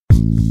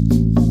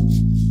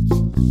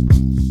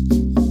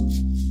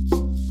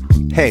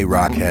Hey,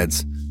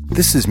 Rockheads.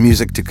 This is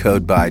Music to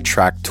Code by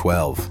Track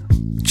 12.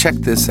 Check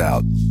this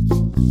out.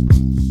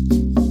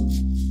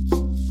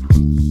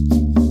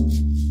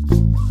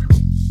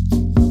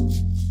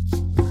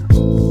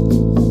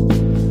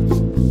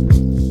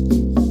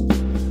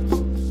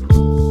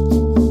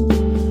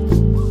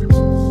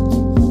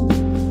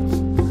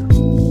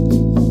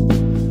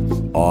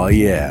 Oh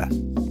yeah,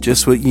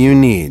 just what you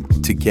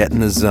need to get in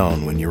the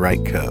zone when you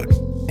write code.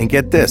 And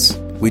get this,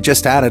 we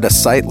just added a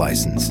site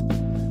license.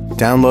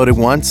 Download it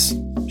once,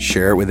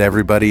 share it with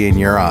everybody in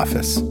your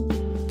office.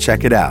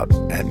 Check it out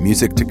at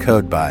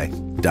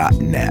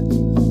musictocodeby.net.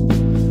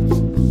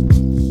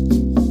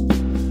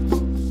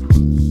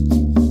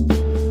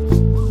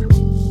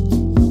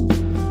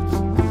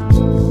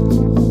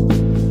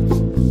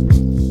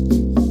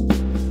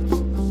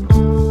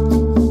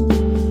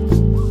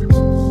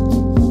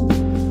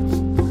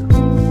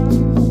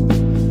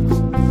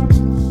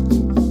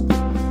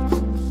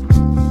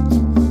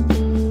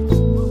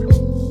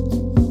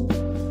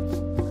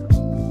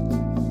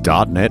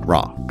 .NET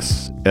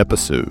Rocks,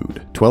 episode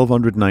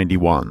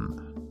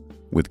 1291,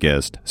 with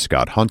guest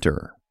Scott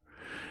Hunter.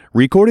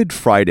 Recorded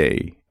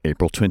Friday,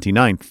 April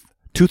 29th,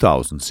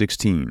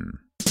 2016.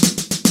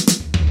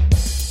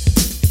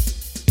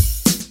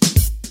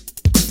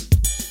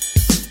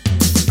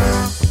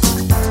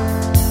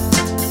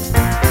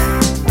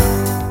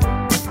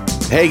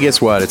 Hey, guess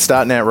what? It's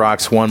 .NET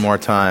Rocks one more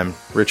time.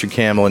 Richard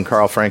Campbell and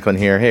Carl Franklin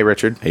here. Hey,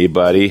 Richard. Hey,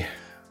 buddy.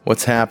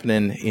 What's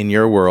happening in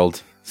your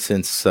world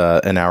since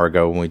an hour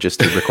ago when we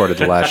just recorded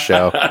the last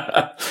show?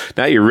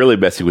 Now you're really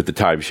messing with the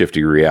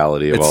time-shifting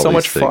reality of it's all so these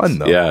much things. fun,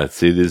 though. Yeah,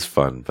 it is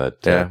fun. But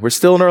yeah, we're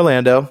still in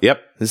Orlando.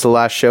 Yep. This is the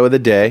last show of the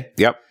day.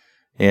 Yep.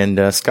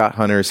 And Scott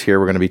Hunter's here.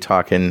 We're going to be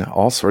talking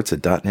all sorts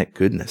of .NET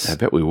goodness. I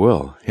bet we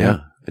will. Yeah.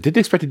 I didn't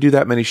expect to do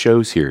that many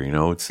shows here. You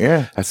know,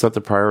 that's not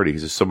the priority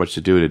because there's so much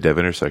to do at a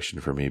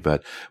DevIntersection for me.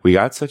 But we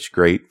got such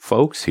great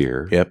folks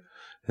here. Yep.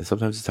 And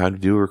sometimes it's time to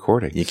do a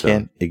recording. You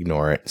can't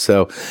ignore it.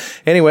 So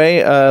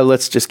anyway,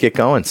 let's just get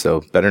going.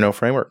 So Better Know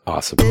Framework.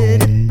 Awesome. All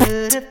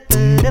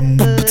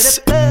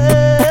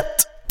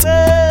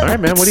right,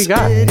 man. What do you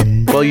got?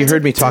 Well, you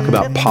heard me talk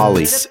about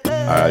Poly.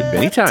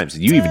 Many times.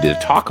 You even did a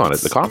talk on it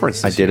at the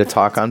conference. I did a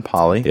talk on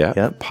Poly.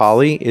 Yeah.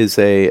 Poly is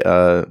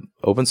a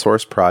open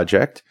source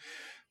project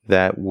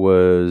that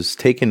was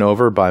taken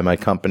over by my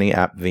company,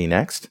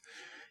 AppVNext.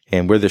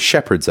 And we're the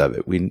shepherds of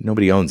it.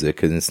 Nobody owns it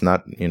because it's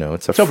not,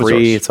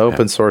 it's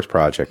open source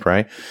project,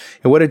 right?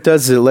 And what it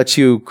does is it lets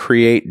you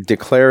create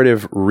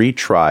declarative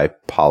retry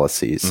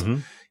policies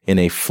in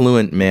a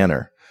fluent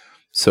manner.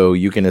 So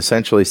you can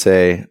essentially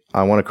say,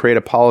 I want to create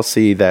a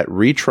policy that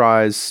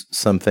retries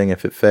something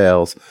if it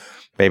fails,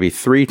 maybe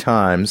 3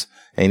 times,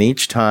 and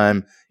each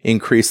time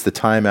increase the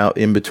timeout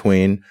in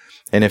between.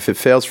 And if it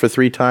fails for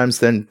 3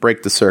 times, then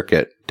break the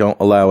circuit. Don't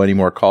allow any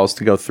more calls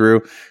to go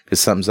through because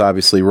something's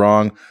obviously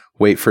wrong.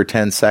 Wait for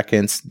 10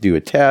 seconds, do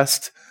a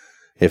test.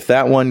 If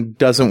that one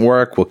doesn't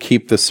work, we'll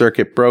keep the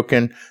circuit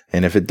broken.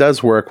 And if it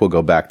does work, we'll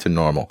go back to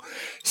normal.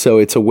 So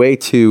it's a way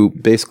to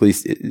basically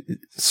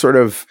sort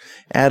of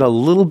add a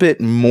little bit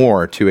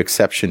more to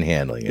exception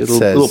handling. It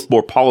says, a little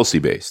more policy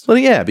based. Well,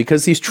 yeah,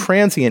 because these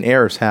transient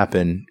errors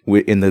happen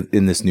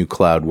in this new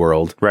cloud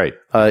world. Right.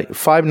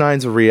 5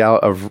 nines of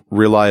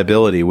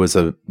reliability was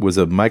a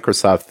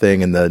Microsoft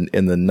thing in the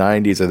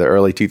 90s or the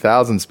early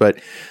 2000s, but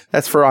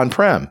that's for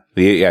on-prem.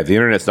 The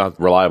internet's not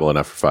reliable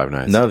enough for 5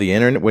 nines. No, the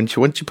internet. Once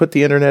you put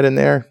the internet in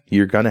there,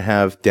 you're going to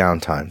have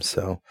downtime.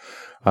 So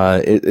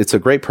it's a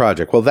great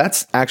project. Well,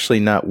 that's actually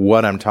not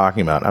what I'm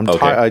talking about.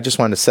 I just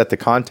wanted to set the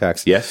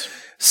context. Yes.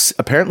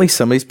 Apparently,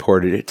 somebody's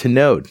ported it to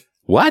Node.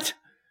 What?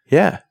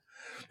 Yeah.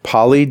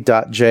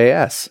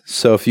 Poly.js.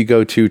 So if you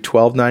go to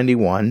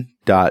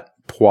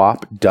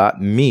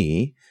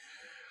 1291.pwop.me,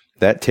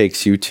 that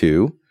takes you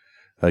to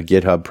a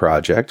GitHub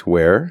project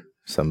where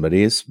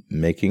somebody is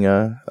making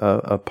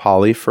a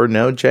poly for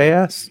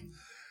Node.js.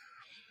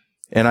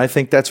 And I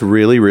think that's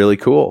really, really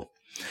cool.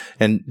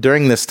 And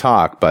during this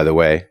talk, by the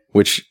way,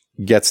 which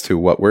gets to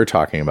what we're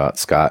talking about,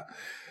 Scott,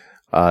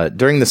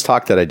 during this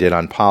talk that I did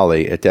on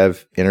Poly at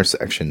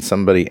DevIntersection,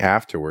 somebody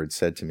afterwards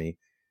said to me,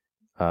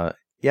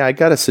 yeah, I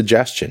got a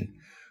suggestion.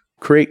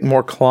 Create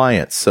more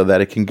clients so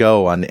that it can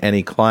go on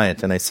any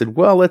client. And I said,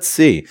 well, let's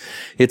see.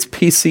 It's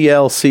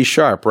PCL C#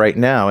 right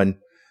now. And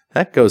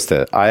that goes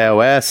to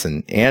iOS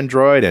and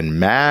Android and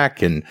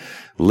Mac and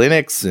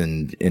Linux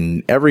and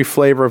in every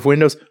flavor of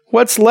Windows.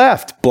 What's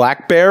left?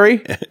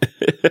 BlackBerry?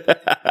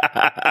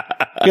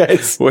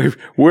 Yes.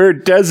 Where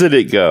doesn't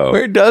it go?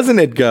 Where doesn't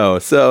it go?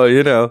 So,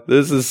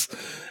 this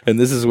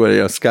is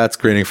what Scott's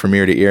grinning from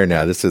ear to ear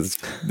now.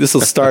 This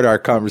will start our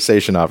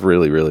conversation off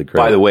really, really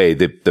great. By the way,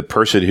 the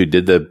person who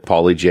did the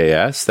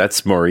Poly.js,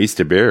 that's Maurice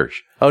de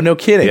Berge. Oh, no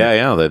kidding.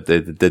 Yeah,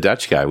 the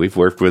Dutch guy. We've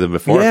worked with him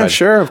before. Yeah,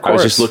 sure, of course. I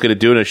was just looking at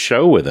doing a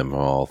show with him.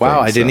 Wow,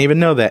 I didn't even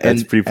know that.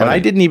 That's pretty funny. And I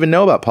didn't even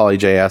know about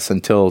Poly.js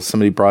until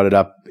somebody brought it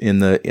up in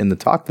the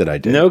talk that I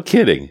did. No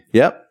kidding.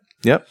 Yep.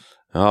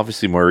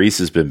 Obviously, Maurice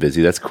has been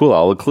busy. That's cool.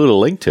 I'll include a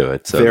link to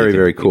it. So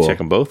very cool. Check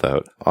them both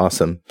out.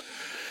 Awesome.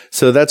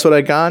 So that's what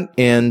I got.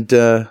 And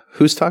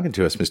who's talking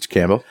to us, Mr.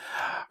 Campbell?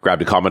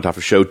 Grabbed a comment off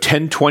of show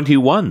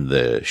 1021,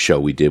 the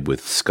show we did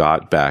with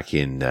Scott back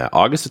in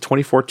August of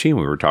 2014.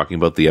 We were talking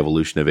about the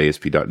evolution of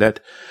ASP.NET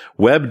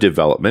web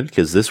development,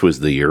 because this was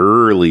the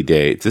early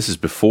days. This is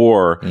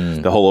before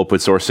the whole open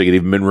source thing had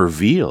even been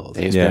revealed.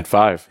 ASP.NET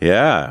 5.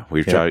 Yeah.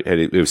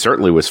 It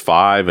certainly was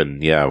 5.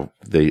 And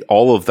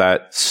all of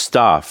that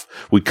stuff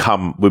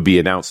would be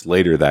announced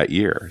later that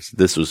year. So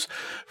this was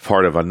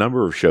part of a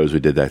number of shows we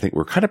did that I think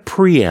were kind of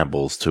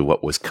preambles to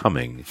what was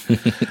coming.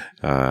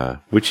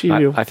 Which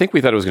I think we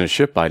thought it was going to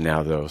ship by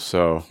now, though.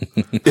 So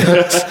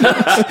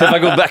if I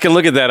go back and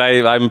look at that,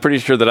 I'm pretty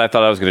sure that I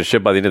thought I was going to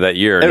ship by the end of that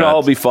year. It'll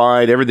all be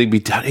fine. Everything be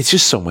done. It's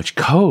just so much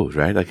code,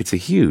 right? Like, it's a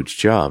huge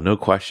job. No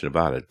question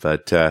about it.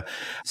 But,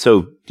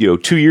 so,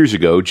 2 years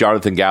ago,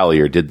 Jonathan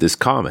Gallier did this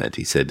comment.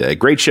 He said,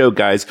 great show,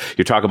 guys.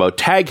 You're talking about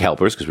tag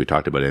helpers, because we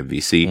talked about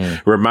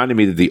MVC. Reminded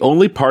me that the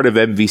only part of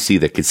MVC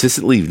that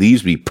consistently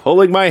leaves me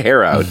pulling my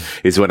hair out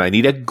is when I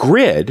need a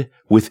grid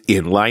with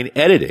inline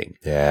editing.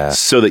 Yeah.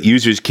 So that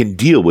users can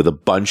deal with a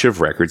bunch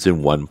of records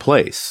in one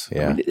place.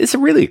 Yeah. I mean, it's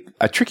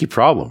a tricky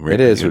problem, right?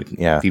 It is.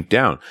 Yeah. Deep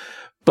down.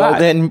 But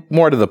then,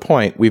 more to the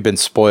point, we've been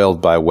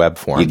spoiled by web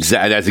forms.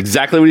 That's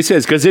exactly what he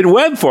says. Because in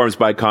web forms,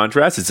 by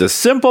contrast, it's a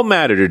simple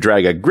matter to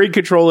drag a grid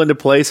control into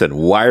place and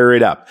wire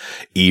it up.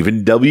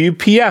 Even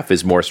WPF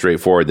is more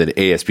straightforward than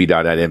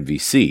ASP.NET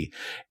MVC.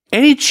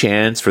 Any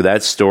chance for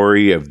that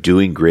story of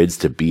doing grids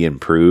to be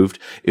improved?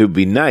 It would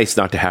be nice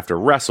not to have to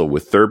wrestle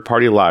with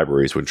third-party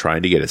libraries when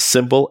trying to get a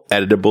simple,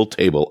 editable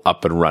table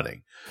up and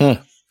running.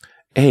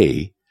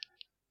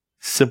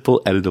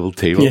 Simple editable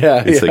table.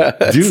 Yeah, it's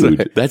like,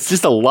 dude, that's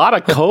just a lot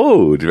of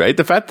code, right?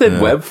 The fact that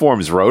web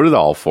forms wrote it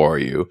all for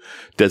you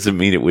doesn't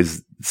mean it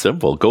was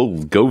simple.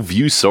 Go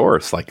view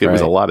source. Like, there was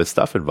a lot of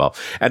stuff involved.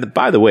 And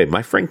by the way,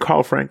 my friend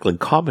Carl Franklin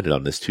commented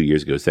on this 2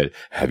 years ago, said,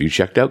 have you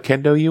checked out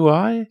Kendo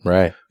UI?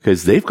 Right.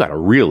 Because they've got a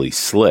really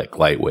slick,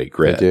 lightweight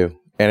grid. They do.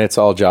 And it's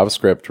all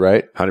JavaScript,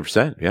 right?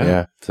 100%.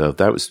 Yeah. So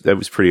that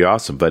was pretty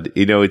awesome. But,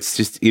 it's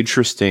just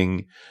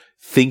interesting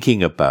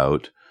thinking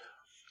about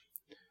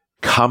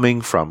coming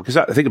from, because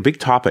I think a big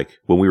topic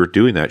when we were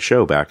doing that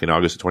show back in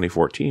August of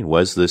 2014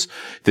 was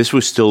this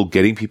was still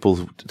getting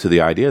people to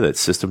the idea that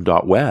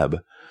system.web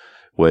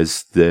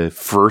was the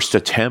first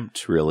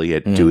attempt really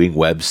at doing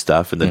web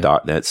stuff in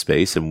the .NET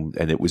space, and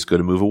it was going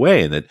to move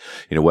away, and that,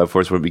 web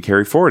forms would be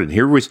carried forward. And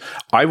here was,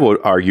 I would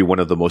argue, one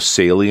of the most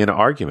salient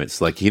arguments.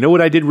 Like, what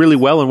I did really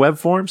well in web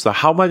forms? So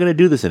how am I going to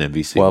do this in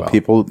MVC? Well,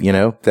 people,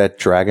 that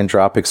drag and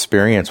drop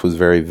experience was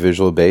very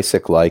Visual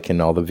Basic like,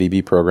 and all the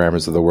VB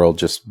programmers of the world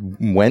just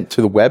went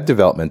to the web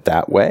development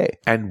that way.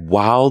 And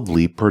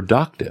wildly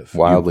productive.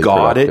 You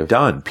got it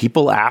done.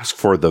 People ask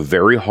for the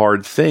very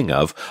hard thing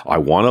of, I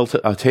want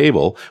a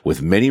table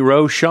with many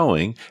rows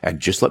showing,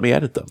 and just let me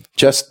edit them.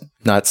 Just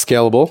not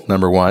scalable,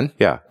 number one.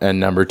 Yeah. And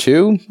number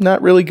two,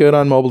 not really good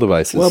on mobile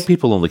devices. Well,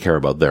 people only care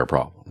about their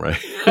problem, right?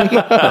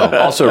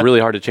 Also, really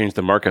hard to change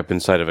the markup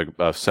inside of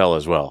a cell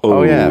as well.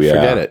 Oh, yeah.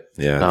 Forget it.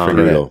 Yeah,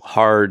 forget it.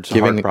 Hard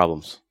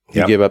problems.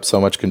 You give up so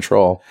much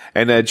control.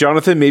 And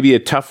Jonathan, maybe a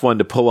tough one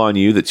to pull on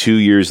you that 2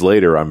 years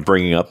later I'm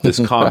bringing up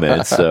this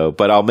comment.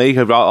 But I'll make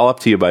it all up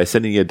to you by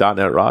sending you a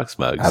 .NET Rocks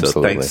mug. Absolutely.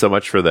 So thanks so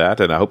much for that.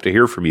 And I hope to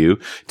hear from you.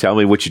 Tell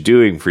me what you're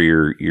doing for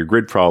your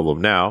grid problem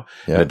now.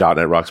 Yeah. And a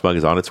 .NET Rocks mug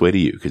is on its way to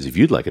you. Because if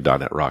you'd like a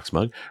 .NET Rocks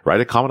mug, write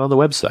a comment on the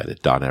website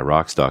at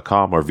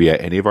 .NETRocks.com or via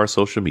any of our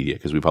social media,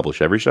 because we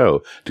publish every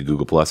show to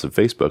Google Plus and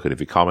Facebook. And if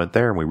you comment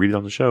there and we read it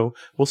on the show,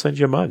 we'll send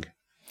you a mug.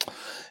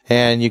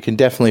 And you can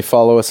definitely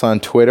follow us on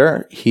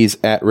Twitter. He's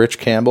at Rich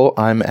Campbell.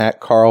 I'm at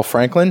Carl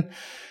Franklin.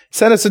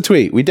 Send us a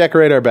tweet. We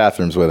decorate our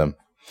bathrooms with him.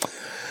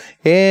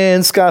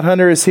 And Scott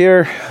Hunter is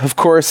here. Of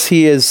course,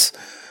 he is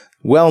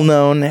well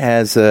known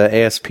as a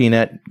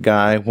ASP.NET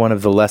guy, one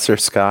of the lesser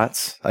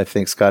Scotts. I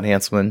think Scott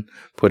Hanselman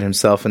put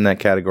himself in that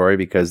category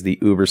because the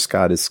uber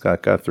Scott is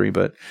Scott Guthrie,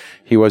 but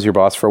he was your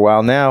boss for a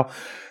while now.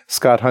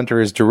 Scott Hunter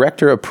is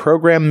Director of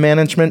Program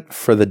Management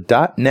for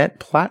the .NET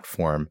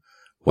platform.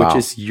 Which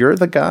is, you're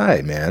the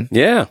guy, man.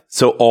 Yeah.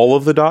 So all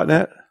of the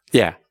 .NET?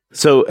 Yeah.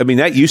 So,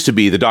 that used to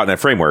be the .NET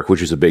framework,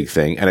 which is a big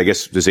thing. And I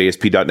guess, does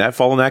ASP.NET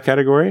fall in that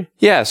category?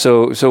 Yeah.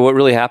 So what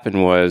really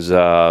happened was,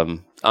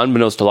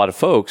 unbeknownst to a lot of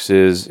folks,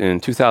 is in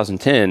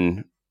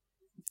 2010,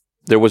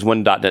 there was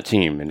one .NET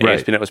team. And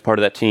ASP.NET was part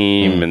of that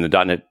team, and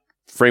the .NET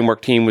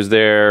framework team was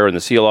there, and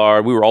the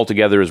CLR. We were all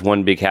together as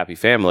one big happy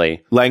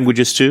family.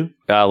 Languages too?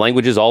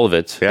 Languages, all of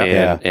it.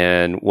 Yeah.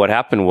 And what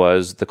happened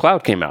was the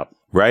cloud came out.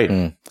 Right.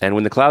 And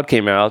when the cloud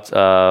came out,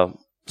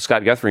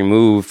 Scott Guthrie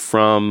moved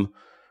from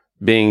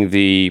being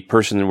the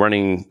person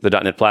running the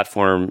 .NET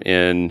platform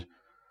in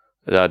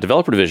the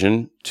developer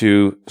division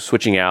to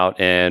switching out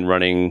and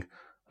running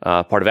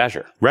part of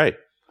Azure. Right.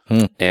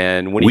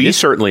 And when we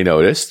certainly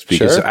noticed,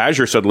 because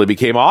Azure suddenly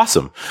became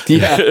awesome.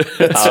 Yeah,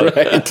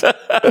 that's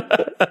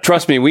right.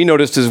 Trust me, we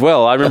noticed as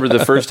well. I remember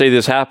the first day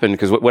this happened,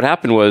 because what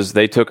happened was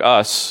they took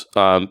us,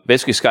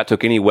 basically Scott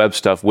took any web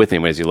stuff with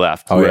him as he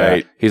left. Oh,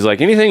 right. He's like,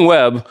 anything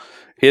web,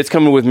 it's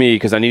coming with me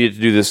because I needed to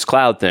do this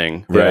cloud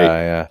thing. Right.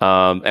 Yeah.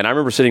 And I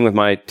remember sitting with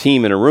my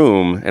team in a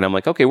room, and I'm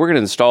like, okay, we're going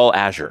to install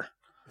Azure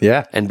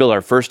Yeah. and build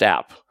our first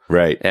app.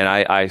 Right. And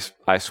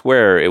I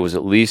swear it was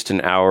at least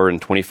an hour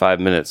and 25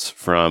 minutes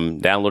from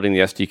downloading the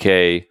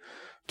SDK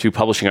to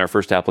publishing our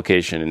first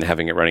application and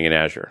having it running in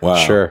Azure. Wow.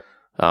 Sure.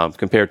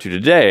 Compared to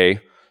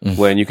today,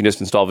 when you can just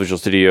install Visual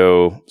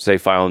Studio, say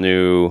file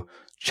new,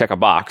 check a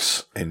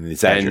box, And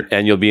it's Azure.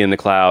 and you'll be in the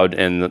cloud,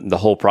 and the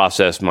whole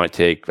process might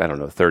take, I don't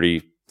know,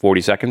 30,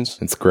 40 seconds.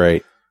 It's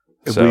great.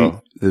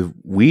 So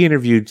we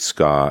interviewed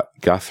Scott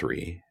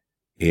Guthrie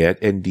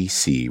at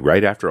NDC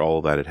right after all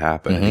of that had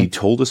happened. And he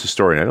told us a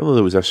story, and I don't know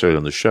that it was necessarily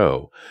on the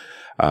show.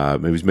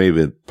 It was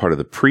maybe part of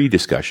the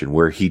pre-discussion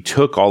where he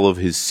took all of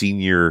his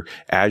senior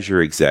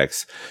Azure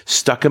execs,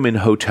 stuck them in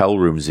hotel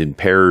rooms in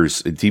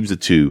pairs, in teams of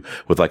 2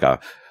 with like a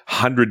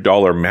 $100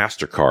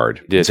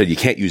 MasterCard. And said, you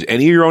can't use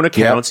any of your own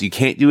accounts. You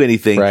can't do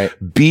anything.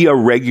 Right. Be a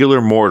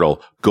regular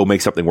mortal. Go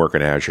make something work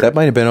in Azure. That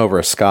might have been over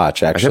a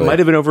scotch, actually. That might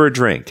have been over a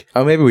drink.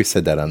 Oh, maybe we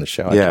said that on the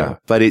show. I Yeah. can't-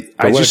 But it's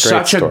what a just great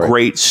such a story.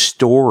 great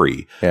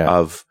story Yeah.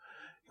 of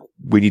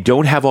when you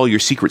don't have all your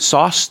secret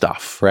sauce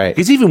stuff. Right.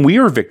 Because even we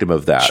are a victim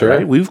of that, Sure.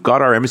 right? We've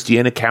got our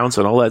MSDN accounts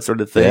and all that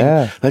sort of thing.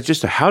 Yeah. That's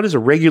just how does a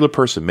regular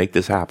person make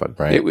this happen?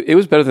 Right. it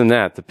was better than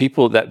that. The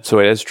people so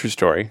it is a true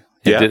story.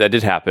 That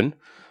did happen.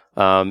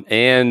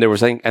 And there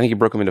was, I think he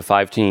broke them into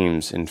 5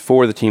 teams, and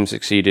 4 of the teams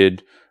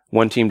succeeded.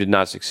 1 team did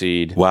not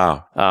succeed.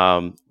 Wow.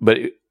 But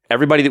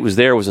everybody that was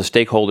there was a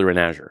stakeholder in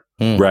Azure.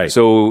 Right.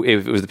 So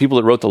if it was the people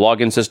that wrote the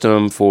login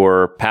system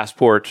for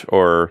Passport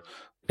or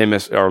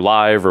MS or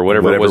Live or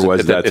whatever it was,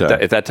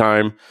 at that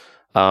time,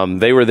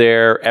 they were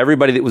there.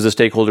 Everybody that was a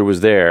stakeholder was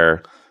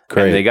there.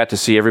 Great. And they got to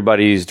see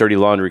everybody's dirty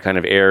laundry kind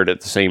of aired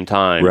at the same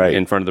time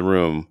in front of the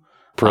room.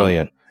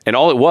 Brilliant. And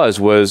all it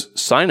was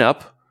sign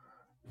up,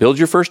 build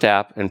your first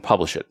app, and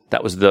publish it.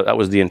 That was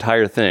the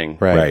entire thing.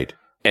 Right.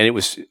 And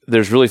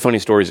there's really funny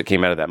stories that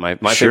came out of that.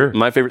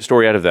 My favorite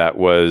story out of that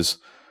was,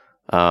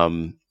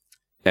 and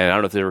I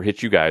don't know if it ever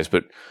hit you guys,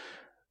 but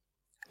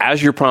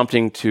as you're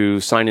prompting to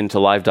sign into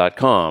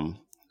live.com,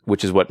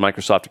 which is what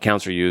Microsoft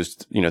accounts are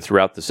used,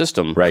 throughout the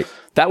system. Right.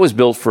 That was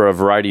built for a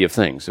variety of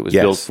things. It was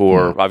built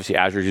for, obviously,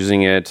 Azure's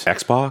using it.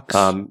 Xbox.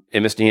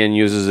 MSDN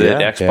uses it.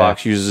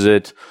 Xbox uses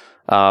it.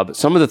 But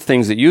some of the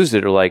things that used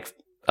it are like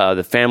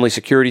the family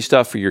security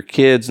stuff for your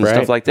kids and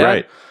stuff like that.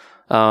 Right.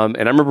 And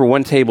I remember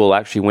one table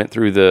actually went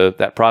through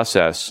that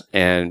process,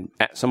 and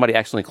somebody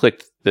accidentally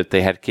clicked that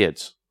they had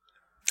kids.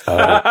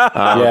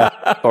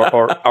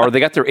 Or they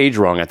got their age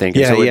wrong, I think.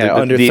 Yeah,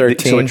 under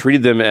 13. So it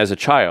treated them as a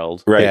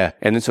child. Right. Yeah.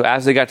 And then so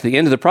as they got to the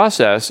end of the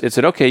process, it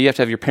said, okay, you have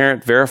to have your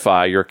parent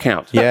verify your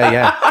account.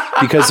 Yeah.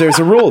 Because there's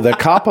a rule, the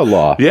COPPA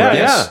law. Yeah. Right?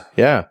 Yeah.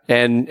 Yeah.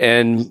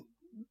 And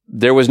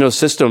there was no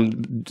system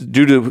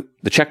due to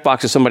the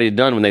checkboxes somebody had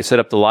done when they set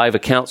up the live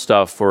account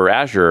stuff for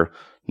Azure.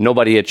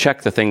 Nobody had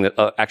checked the thing that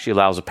actually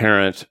allows a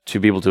parent to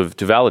be able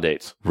to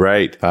validate.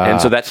 Right.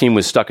 And so that team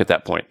was stuck at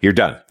that point. You're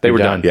done. They were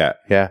done. Yeah.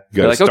 Yeah. You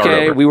They're gotta like, start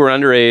okay, over. we were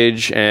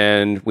underage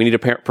and we need a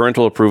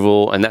parental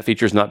approval, and that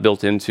feature is not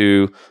built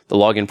into the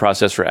login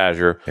process for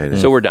Azure.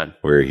 So we're done.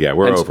 We're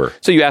over.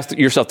 So you asked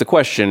yourself the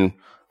question,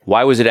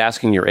 why was it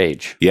asking your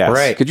age? Yes.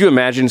 Right. Could you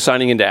imagine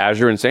signing into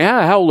Azure and saying,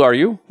 how old are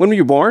you? When were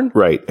you born?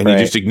 Right. And Right.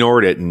 you just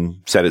ignored it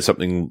and said it's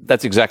something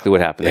That's exactly what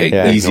happened.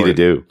 easy to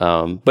do.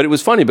 But it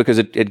was funny because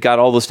it got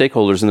all the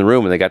stakeholders in the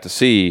room and they got to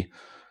see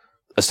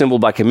assemble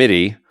by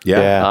committee.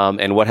 Yeah.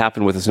 And what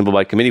happened with assemble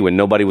by committee when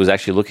nobody was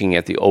actually looking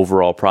at the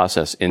overall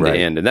process end to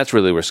end. And that's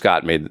really where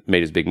Scott made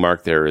his big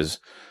mark there is,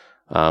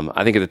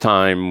 I think at the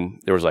time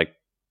there was like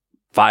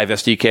 5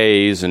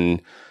 SDKs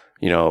and,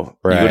 you go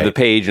to the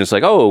page and it's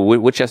like, oh,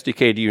 which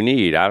SDK do you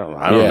need? I don't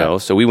know.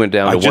 So we went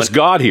down I to just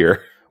got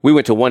here. We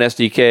went to one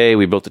SDK.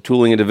 We built the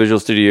tooling into Visual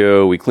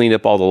Studio. We cleaned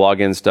up all the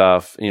login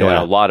stuff. And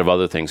a lot of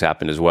other things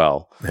happened as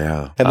well.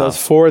 Yeah. And those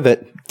 4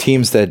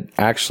 teams that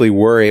actually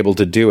were able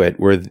to do it,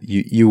 where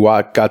you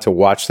got to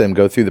watch them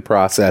go through the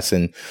process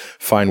and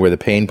find where the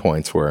pain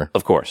points were.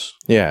 Of course.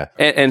 Yeah.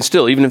 And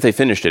still, even if they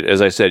finished it,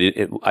 as I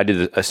said, I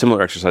did a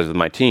similar exercise with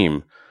my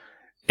team.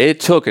 It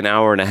took an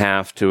hour and a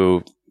half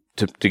to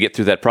get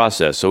through that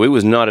process. So it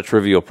was not a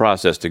trivial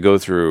process to go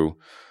through.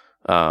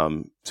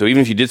 So even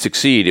if you did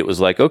succeed, it was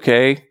like,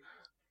 okay,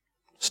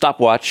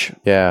 stopwatch.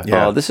 Yeah.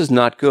 Oh, this is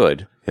not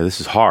good. Yeah, this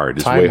is hard.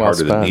 It's Time way well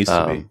harder than it spent. needs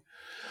to be.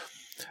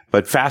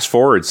 But fast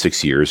forward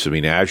 6 years,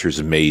 Azure's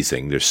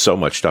amazing. There's so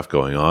much stuff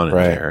going on in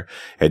there.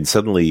 And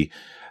suddenly,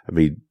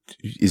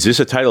 is this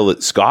a title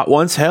that Scott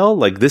once held?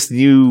 Like this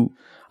new...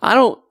 I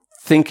don't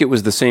think it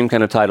was the same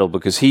kind of title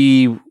because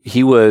he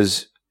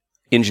was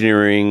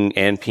engineering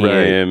and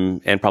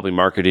PM and probably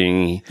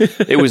marketing.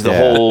 It was the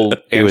whole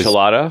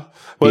enchilada.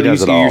 Well,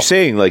 does it all. you're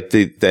saying like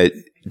that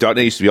 .NET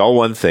used to be all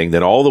one thing,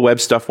 then all the web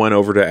stuff went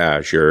over to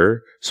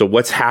Azure. So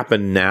what's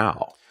happened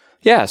now?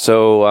 Yeah.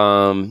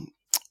 So,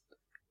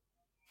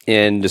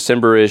 in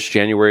December-ish,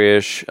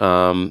 January-ish,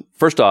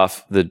 first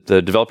off, the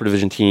developer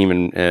division team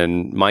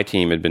and my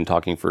team had been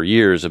talking for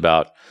years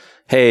about,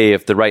 hey,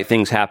 if the right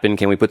things happen,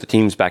 can we put the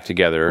teams back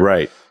together?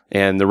 Right.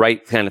 And the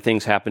right kind of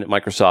things happened at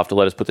Microsoft to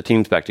let us put the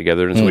teams back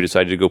together. And so we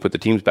decided to go put the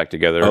teams back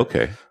together.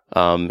 Okay.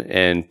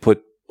 And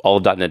put all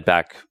of .NET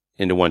back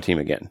into one team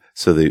again.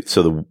 So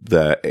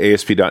the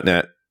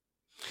ASP.NET,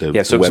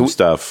 the web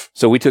stuff.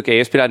 So we took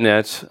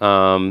ASP.NET,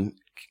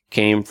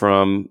 came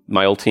from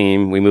my old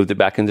team. We moved it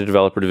back into the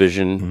developer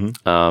division.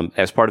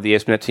 As part of the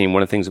ASP.NET team,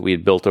 one of the things that we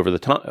had built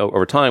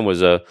over time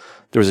was there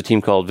was a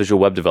team called Visual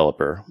Web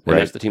Developer. And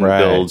that's the team that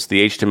builds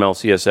the HTML,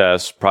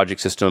 CSS,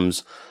 project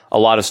systems, a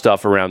lot of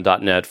stuff around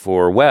 .NET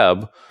for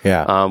web.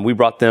 Yeah. We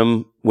brought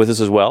them with us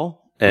as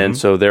well. And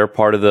so they're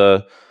part of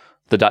the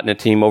 .NET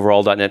team,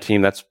 overall .NET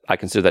team. I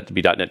consider that to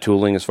be .NET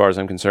tooling as far as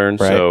I'm concerned.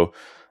 Right. So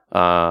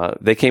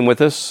they came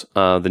with us.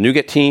 The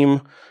NuGet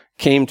team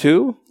came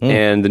too,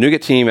 and the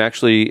NuGet team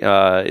actually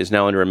is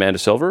now under Amanda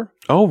Silver.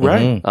 Oh,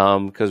 right.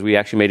 Because we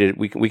actually made it.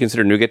 We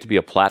consider NuGet to be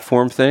a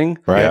platform thing,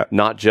 Right.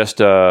 not just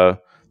a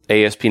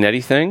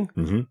ASP.NET thing.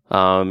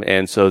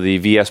 And so the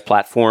VS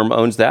platform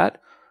owns that.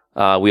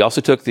 We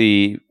also took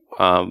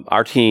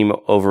our team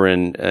over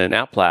in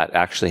AppPlat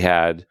actually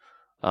had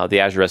the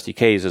Azure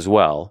SDKs as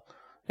well.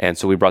 And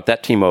so we brought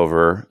that team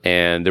over,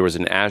 and there was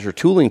an Azure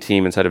tooling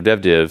team inside of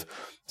DevDiv.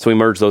 So we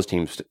merged those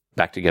teams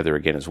back together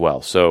again as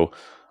well. So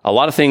a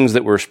lot of things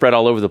that were spread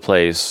all over the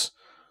place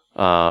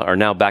are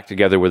now back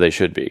together where they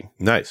should be.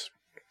 Nice.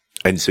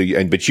 And so,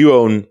 but you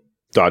own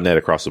 .NET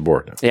across the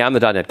board now. Yeah, I'm the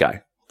 .NET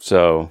guy.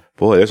 So,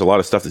 boy, there's a lot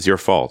of stuff that's your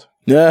fault.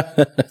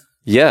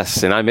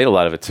 yes, and I made a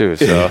lot of it too.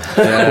 So,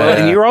 well,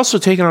 and you're also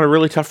taking on a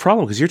really tough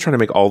problem because you're trying to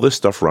make all this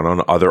stuff run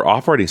on other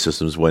operating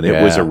systems when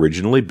it was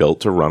originally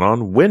built to run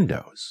on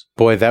Windows.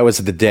 Boy, that was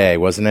the day,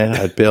 wasn't it?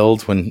 At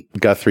Build when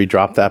Guthrie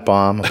dropped that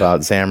bomb about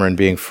Xamarin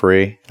being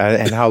free.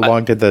 And how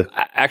long did the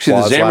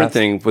actually the Xamarin last?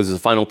 thing was the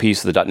final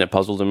piece of the .NET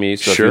puzzle to me.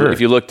 So Sure.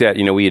 if you looked at,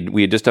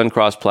 we had just done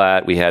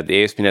cross-plat, we had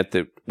the ASP.NET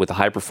with the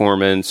high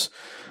performance,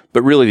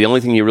 but really the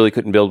only thing you really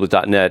couldn't build with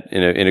 .NET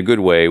in a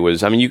good way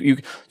was, you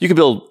could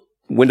build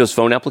Windows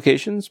Phone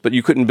applications, but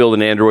you couldn't build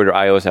an Android or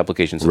iOS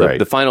application. So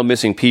the final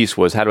missing piece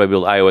was, how do I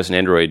build iOS and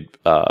Android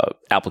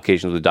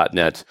applications with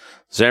 .NET?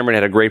 Xamarin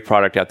had a great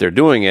product out there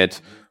doing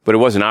it, but it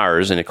wasn't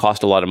ours, and it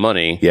cost a lot of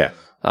money. Yeah.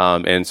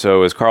 And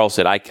so, as Carl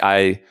said,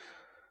 I've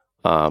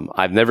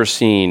never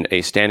seen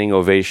a standing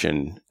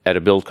ovation at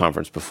a Build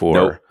conference before.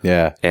 Nope.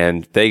 Yeah.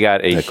 And they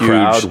got a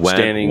crowd huge went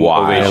standing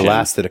wild. It ovation.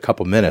 lasted a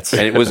couple minutes.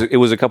 And it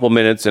was a couple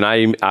minutes, and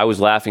I was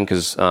laughing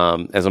because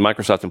as a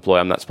Microsoft employee,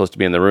 I'm not supposed to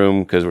be in the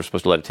room because we're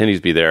supposed to let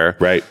attendees be there.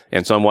 Right.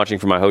 And so I'm watching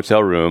from my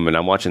hotel room, and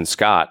I'm watching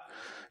Scott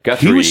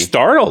Guthrie. He was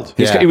startled.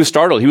 He was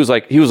startled. He was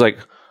like,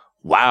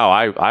 wow,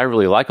 I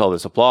really like all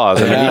this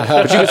applause. I mean,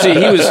 but you could see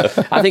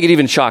I think it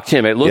even shocked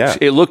him. It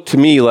looked to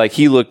me like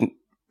he looked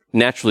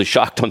naturally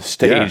shocked on the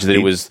stage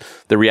that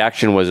the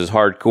reaction was as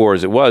hardcore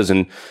as it was.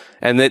 And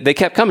they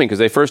kept coming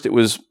because first it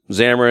was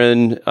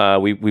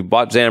Xamarin. We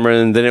bought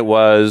Xamarin. Then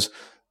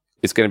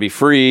it's going to be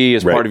free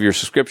as part of your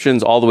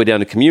subscriptions, all the way down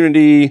to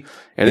community.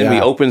 And then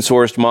we open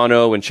sourced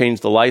Mono and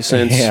changed the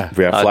license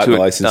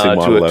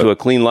to a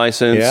clean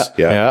license.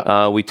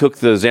 We took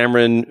the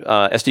Xamarin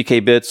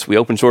SDK bits. We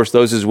open sourced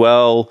those as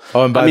well.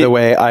 Oh, and by the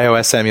way,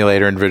 iOS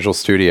emulator in Visual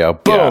Studio.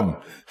 Boom.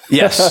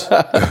 Yes.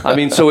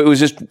 So it was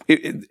just,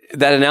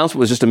 that announcement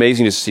was just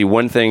amazing to see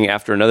one thing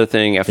after another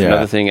thing, after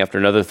another thing, after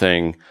another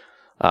thing,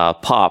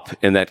 pop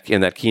in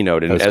that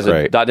keynote. And as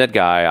a .NET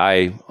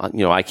guy,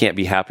 I can't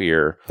be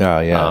happier,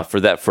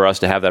 for us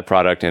to have that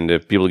product and to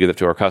be able to give it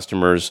to our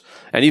customers,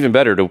 and even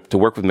better to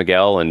work with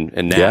Miguel and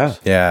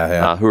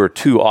Nat, who are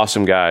two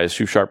awesome guys,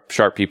 two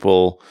sharp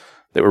people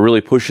that were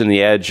really pushing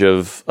the edge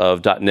of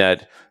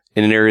 .NET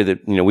in an area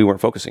that we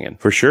weren't focusing in.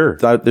 For sure.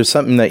 There's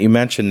something that you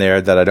mentioned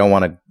there that I don't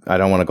want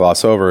to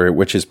gloss over,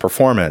 which is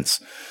performance.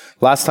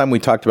 Last time we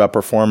talked about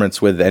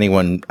performance with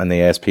anyone on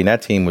the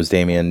ASP.NET team was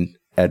Damian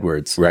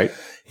Edwards. Right.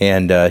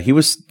 And he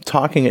was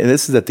talking, and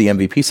this is at the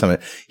MVP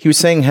Summit, he was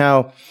saying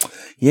how,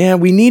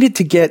 we needed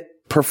to get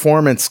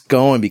performance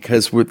going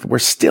because we're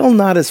still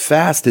not as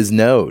fast as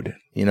Node.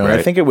 And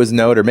I think it was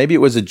Node, or maybe it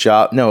was a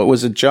Java. No, it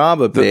was a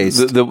Java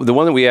based. The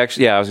one that we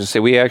actually, I was going to say,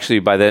 we actually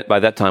by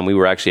that time we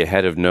were actually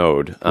ahead of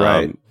Node,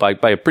 by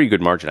a pretty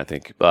good margin, I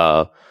think.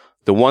 The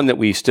one that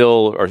we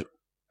still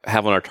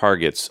have on our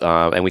targets,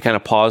 and we kind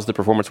of paused the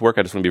performance work.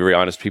 I just want to be very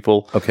honest,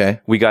 people. Okay,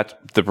 we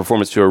got the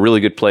performance to a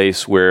really good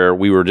place where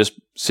we were just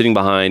sitting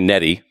behind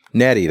Netty.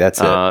 That's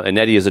it. And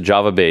Netty is a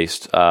Java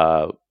based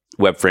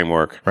web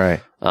framework. Right.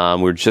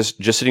 We're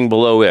just sitting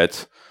below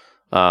it.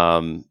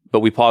 But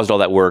we paused all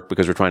that work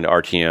because we're trying to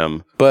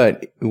RTM.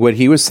 But what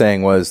he was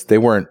saying was they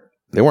weren't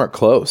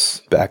close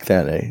back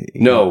then.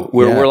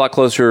 We're a lot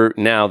closer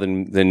now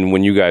than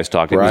when you guys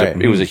talked.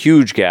 It was a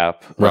huge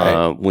gap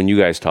when you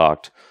guys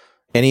talked.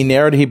 And he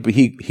narrowed.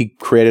 He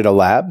created a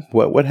lab.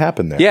 What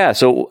happened there? Yeah.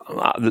 So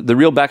the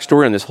real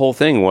backstory on this whole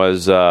thing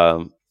was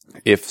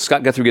if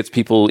Scott Guthrie gets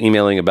people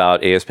emailing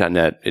about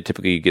ASP.NET, it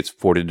typically gets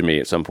forwarded to me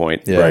at some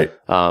point. Yeah. Right.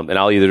 And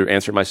I'll either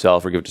answer it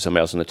myself or give it to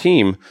somebody else on the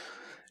team.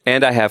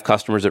 And I have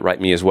customers that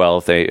write me as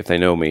well if they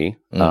know me.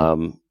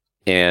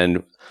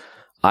 And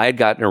I had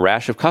gotten a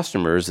rash of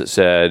customers that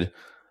said,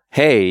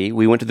 hey,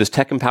 we went to this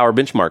Tech Empower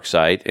benchmark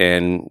site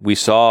and we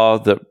saw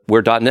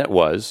where .NET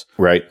was.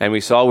 Right. And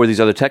we saw where these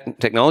other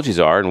technologies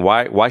are, and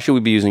why should we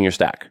be using your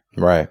stack?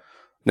 Right.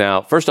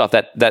 Now, first off,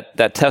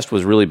 that test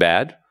was really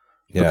bad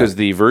because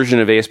the version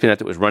of ASP.NET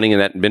that was running in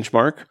that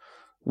benchmark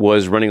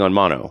was running on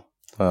Mono.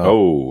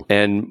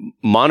 And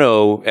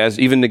Mono, as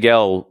even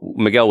Miguel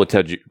would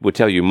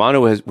tell you,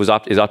 Mono is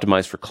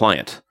optimized for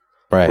client.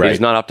 Right. It is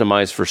not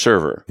optimized for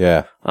server.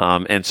 Yeah.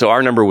 And so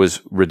our number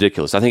was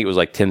ridiculous. I think it was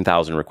like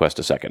 10,000 requests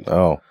a second.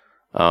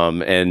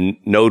 And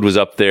Node was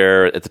up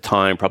there at the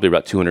time, probably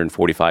about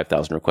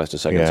 245,000 requests a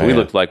second. Yeah, so we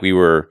looked like we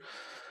were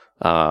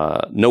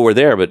nowhere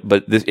there,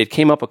 but it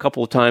came up a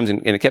couple of times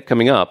and it kept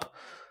coming up.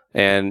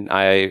 And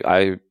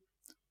I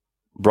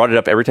brought it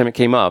up every time it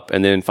came up.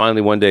 And then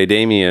finally one day,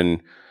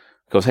 Damien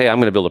goes, hey, I'm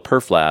going to build a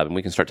perf lab and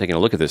we can start taking a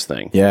look at this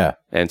thing. Yeah.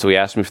 And so he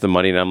asked me for the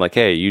money and I'm like,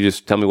 hey, you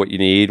just tell me what you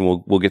need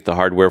and we'll get the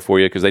hardware for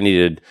you, because they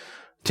needed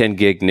 10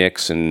 gig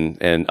NICs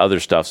and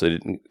other stuff. So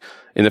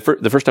the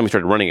first time we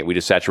started running it, we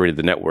just saturated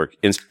the network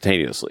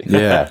instantaneously.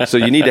 Yeah. So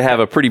you need to have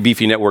a pretty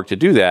beefy network to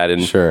do that.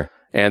 And sure.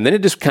 And then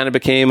it just kind of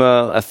became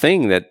a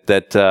thing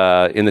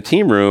that in the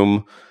team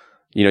room,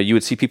 you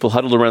would see people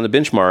huddled around the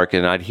benchmark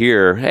and I'd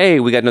hear, hey,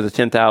 we got another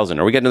 10,000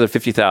 or we got another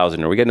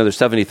 50,000 or we got another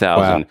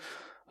 70,000. Wow.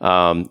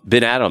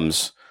 Ben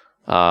Adams,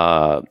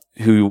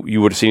 who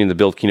you would have seen in the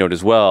build keynote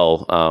as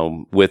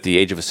well, with the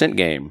Age of Ascent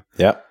game.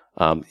 Yeah.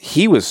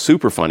 He was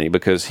super funny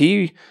because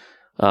he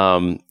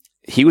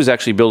was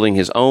actually building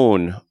his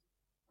own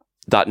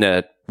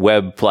 .NET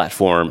web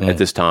platform at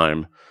this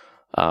time,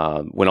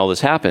 when all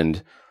this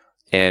happened.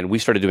 And we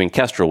started doing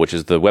Kestrel, which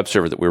is the web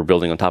server that we were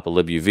building on top of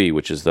libuv,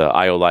 which is the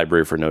IO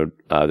library for Node,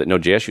 that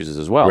Node.js uses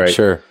as well. Right.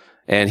 Sure.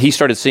 And he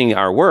started seeing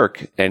our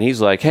work and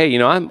he's like, hey,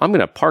 I'm going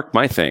to park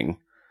my thing.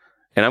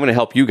 And I'm going to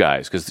help you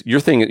guys because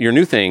your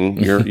new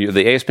thing, you're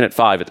the ASP.NET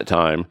 5 at the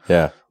time,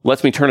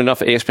 lets me turn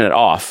enough ASP.NET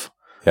off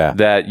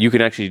that you can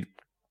actually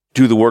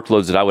do the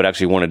workloads that I would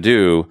actually want to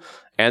do,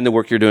 and the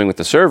work you're doing with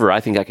the server. I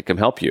think I could come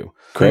help you.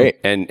 Great.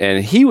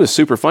 And he was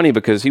super funny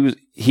because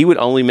he would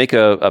only make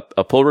a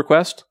pull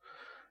request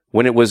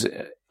when it was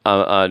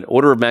an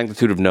order of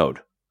magnitude of node.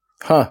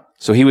 Huh.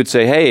 So he would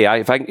say, hey,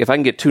 if I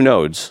can get 2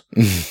 nodes,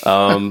 then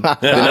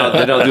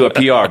I'll do a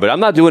PR. But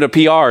I'm not doing a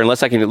PR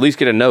unless I can at least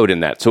get a node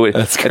in that. So at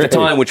the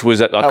time, which was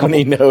a couple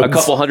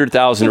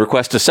 100,000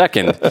 requests a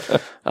second.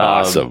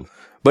 Awesome.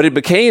 But it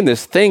became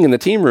this thing in the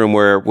team room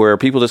where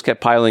people just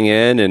kept piling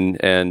in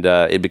and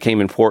it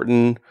became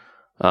important.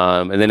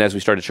 And then as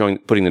we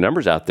started putting the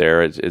numbers out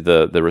there,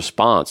 the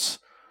response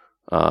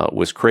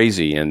was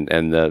crazy.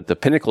 And the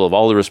pinnacle of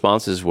all the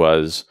responses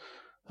was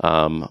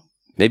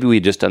maybe we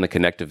had just done the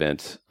Connect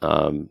event,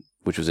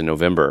 which was in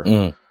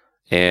November.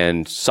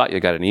 And Satya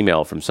got an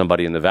email from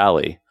somebody in the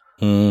Valley,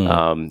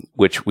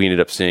 which we ended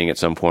up seeing at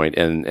some point.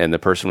 And the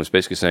person was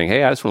basically saying,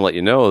 hey, I just want to let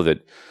you know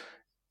that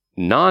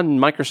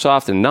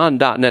non-Microsoft and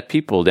non.NET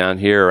people down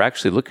here are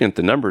actually looking at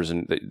the numbers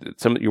and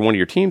one of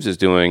your teams is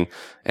doing,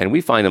 and we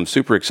find them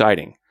super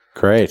exciting.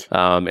 Great.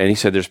 And he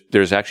said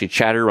there's actually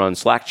chatter on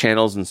Slack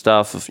channels and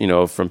stuff,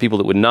 from people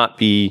that would not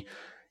be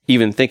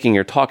even thinking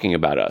or talking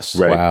about us.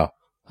 Right. Wow.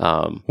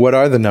 What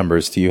are the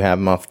numbers? Do you have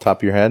them off the top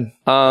of your head?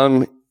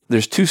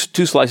 There's two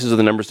slices of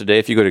the numbers today.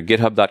 If you go to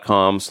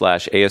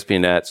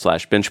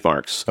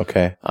github.com/ASP.NET/benchmarks.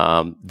 Okay.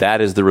 That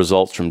is the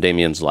results from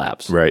Damien's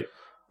labs. Right.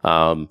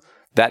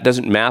 That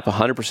doesn't map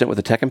 100% with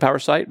the Tech Empower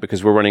site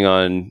because we're running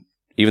on,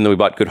 even though we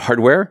bought good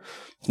hardware,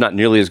 it's not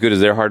nearly as good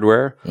as their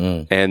hardware.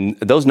 And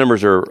those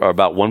numbers are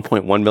about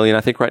 1.1 million,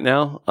 I think, right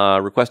now,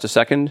 requests a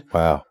second.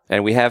 Wow.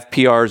 And we have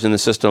PRs in the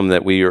system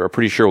that we are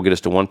pretty sure will get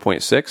us to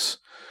 1.6.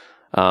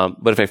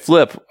 But if I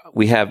flip,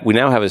 we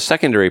now have a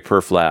secondary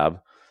perf lab.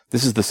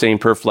 This is the same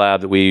perf lab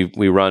that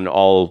we run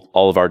all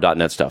of our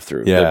 .NET stuff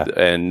through. Yeah.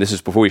 And this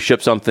is before we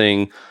ship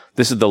something.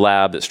 This is the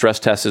lab that stress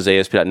tests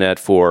ASP.NET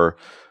for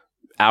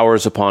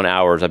hours upon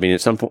hours. I mean, at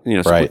some point,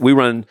 right. We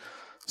run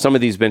some of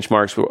these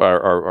benchmarks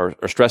or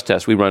stress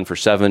tests. We run for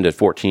 7 to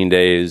 14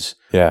 days.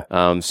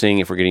 Yeah. Seeing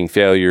if we're getting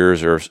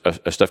failures or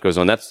stuff goes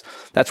on. That's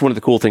one of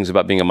the cool things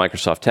about being a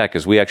Microsoft tech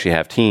is we actually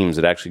have teams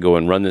that actually go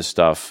and run this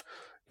stuff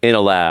in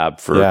a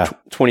lab for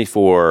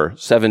 24,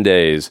 7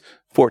 days,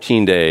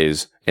 14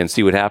 days, and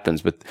see what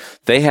happens. But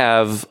they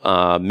have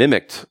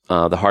mimicked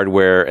the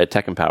hardware at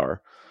Tech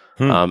Empower.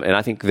 And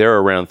I think they're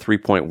around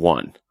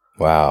 3.1.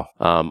 Wow.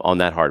 On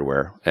that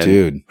hardware. And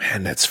dude.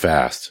 Man, that's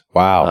fast.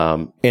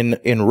 Wow.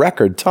 In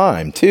record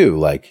time too.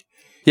 Like,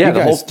 yeah, you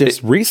guys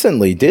just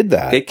recently did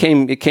that. It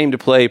came to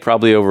play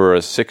probably over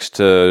a 6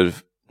 to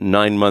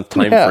 9 month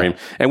time frame.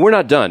 And we're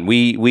not done.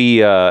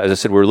 We as I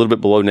said, we're a little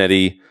bit below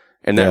Netty,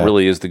 and that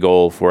really is the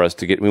goal for us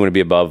to get. We want to be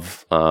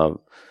above.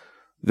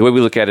 The way we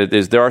look at it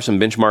is there are some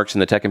benchmarks in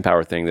the Tech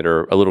Empower thing that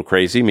are a little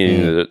crazy,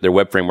 meaning they're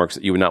web frameworks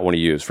that you would not want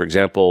to use. For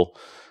example,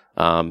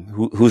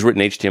 who's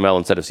written HTML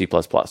instead of C++?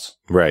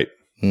 Right.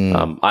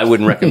 I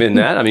wouldn't recommend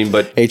that. I mean,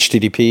 but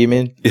HTTP, you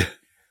mean?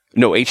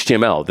 No,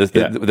 HTML.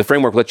 The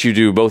framework lets you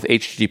do both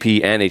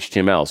HTTP and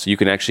HTML, so you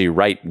can actually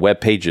write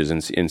web pages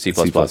in C++.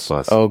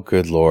 Oh,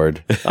 good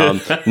Lord.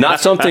 Not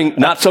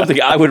something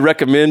I would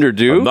recommend or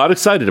do. I'm not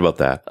excited about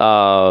that.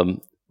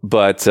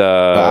 But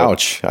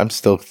ouch, I'm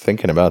still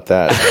thinking about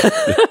that.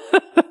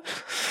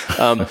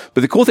 But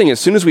the cool thing is, as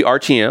soon as we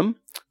RTM,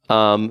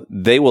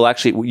 you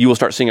will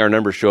start seeing our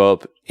numbers show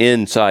up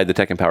inside the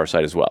Tech and Power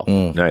site as well.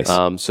 Nice.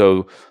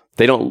 So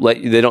they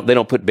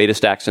don't put beta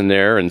stacks in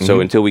there, and so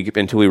until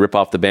we rip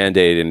off the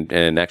Band-Aid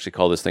and actually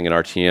call this thing an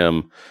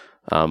RTM,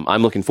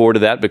 I'm looking forward to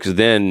that, because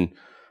then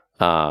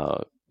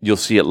you'll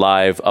see it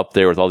live up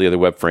there with all the other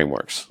web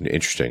frameworks.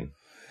 Interesting.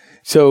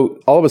 So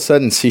all of a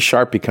sudden, C#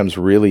 becomes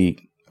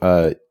really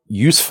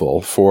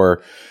useful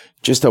for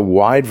just a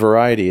wide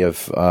variety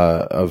of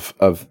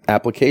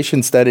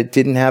applications that it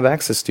didn't have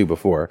access to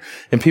before.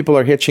 And people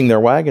are hitching their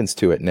wagons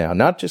to it now,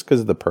 not just because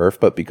of the perf,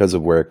 but because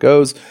of where it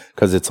goes,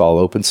 because it's all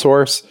open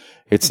source.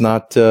 It's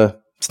not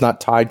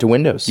tied to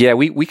Windows. Yeah,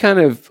 we kind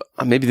of,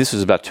 maybe this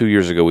was about 2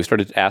 years ago, we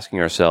started asking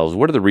ourselves,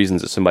 what are the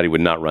reasons that somebody would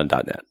not run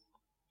 .NET?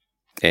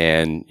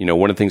 And,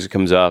 one of the things that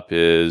comes up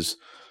is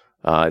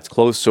it's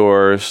closed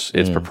source,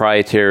 it's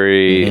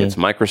proprietary, it's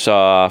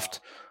Microsoft.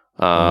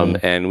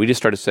 And we just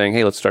started saying,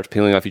 hey, let's start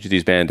peeling off each of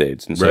these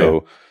Band-Aids. And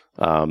so,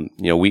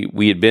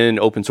 we had been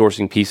open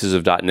sourcing pieces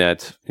of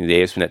 .NET,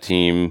 the ASP.NET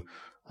team,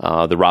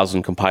 the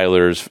Roslyn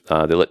compilers,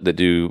 that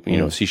do,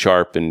 C#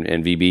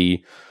 and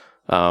VB.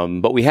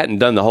 But we hadn't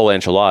done the whole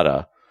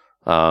enchilada.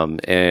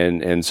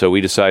 And so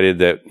we decided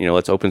that,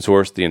 let's open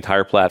source the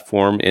entire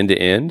platform end to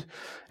end.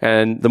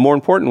 And the more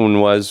important one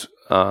was,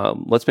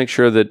 let's make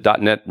sure that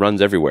 .NET runs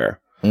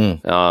everywhere.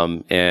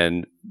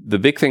 And the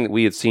big thing that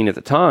we had seen at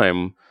the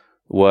time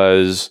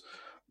was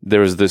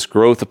there was this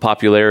growth of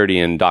popularity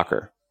in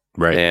Docker.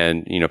 Right.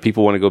 And,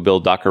 people want to go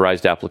build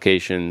Dockerized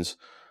applications,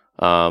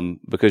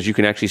 because you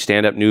can actually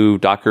stand up new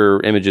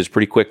Docker images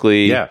pretty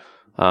quickly. Yeah.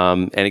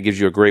 And it gives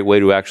you a great way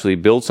to actually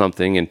build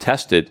something and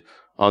test it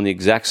on the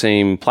exact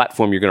same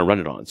platform you're going to run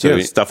it on. So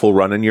stuff will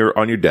run on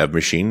your dev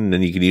machine, and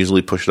then you can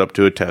easily push it up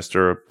to a test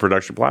or a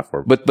production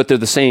platform. But they're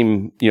the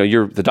same.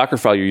 The Docker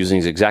file you're using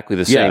is exactly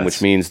the same,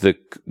 which means the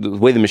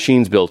way the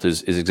machine's built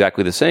is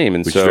exactly the same.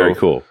 And which is very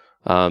cool.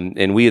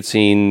 And we had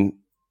seen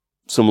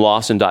some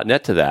loss in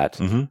 .NET to that.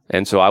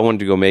 And so I wanted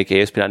to go make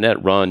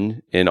ASP.NET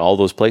run in all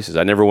those places.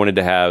 I never wanted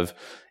to have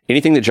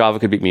anything that Java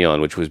could beat me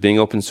on, which was being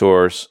open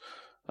source,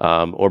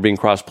 or being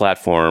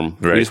cross-platform.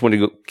 Right. We just wanted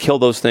to go kill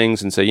those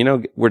things and say,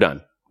 we're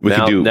done.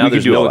 Now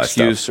there's do no all that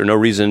excuse stuff. or no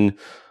reason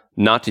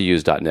not to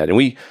use .NET. And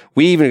we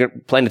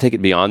even plan to take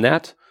it beyond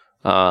that.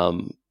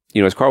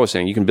 As Carl was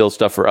saying, you can build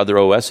stuff for other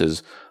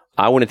OSs.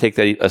 I want to take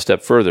that a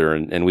step further,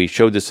 and we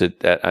showed this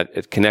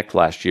at Connect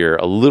last year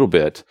a little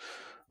bit.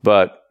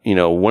 But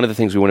one of the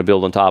things we want to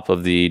build on top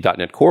of the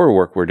 .NET Core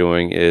work we're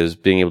doing is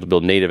being able to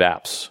build native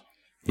apps.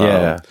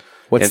 Yeah.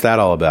 What's that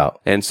all about?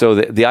 And so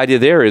the idea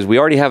there is we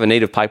already have a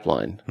native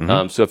pipeline.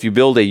 So if you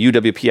build a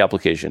UWP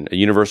application, a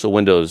Universal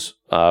Windows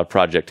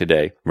project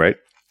today, right,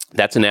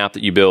 that's an app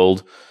that you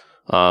build,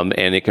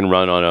 and it can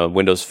run on a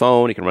Windows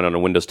phone, it can run on a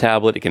Windows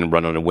tablet, it can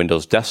run on a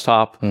Windows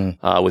desktop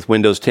with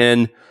Windows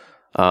 10.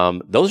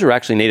 Those are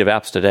actually native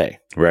apps today.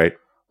 Right.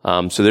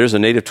 So there's a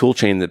native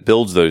toolchain that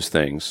builds those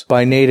things.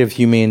 By native,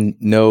 you mean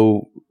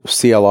no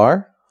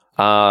CLR?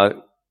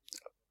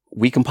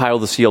 We compile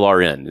the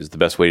CLR in is the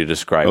best way to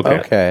describe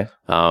it. Okay.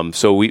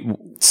 So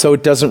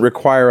it doesn't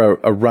require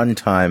a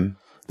runtime.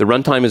 The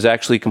runtime is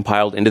actually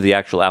compiled into the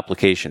actual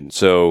application.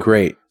 So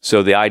great.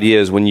 So the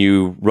idea is when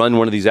you run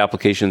one of these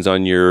applications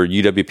on your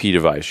UWP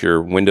device,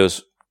 your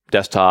Windows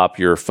desktop,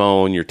 your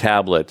phone, your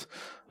tablet,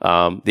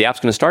 the app's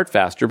going to start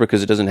faster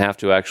because it doesn't have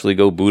to actually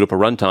go boot up a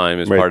runtime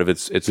as part of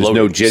its There's loading.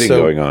 no jitting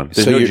going on.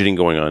 There's no jitting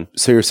going on.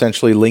 So you're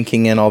essentially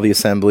linking in all the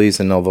assemblies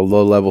and all the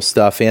low-level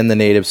stuff and the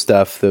native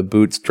stuff, the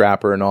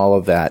bootstrapper and all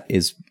of that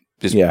is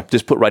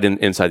just put right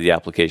inside the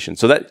application.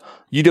 So that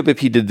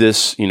UWP did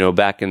this,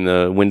 back in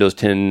the Windows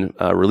 10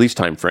 release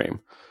time frame.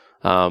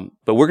 But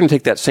we're going to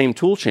take that same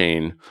tool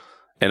chain,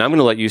 and I'm going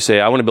to let you say,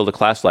 I want to build a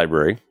class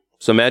library.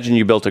 So imagine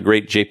you built a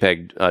great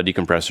JPEG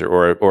decompressor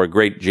or a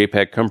great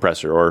JPEG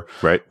compressor or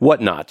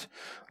whatnot.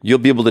 You'll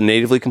be able to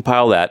natively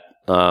compile that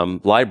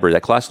library,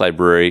 that class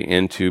library,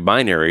 into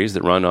binaries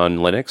that run on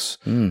Linux,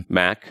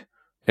 Mac,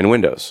 and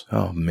Windows.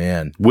 Oh,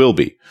 man. Will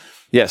be.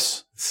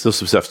 Yes. Still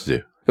some stuff to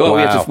do. Well,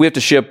 we have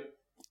to ship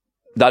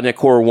 .NET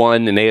Core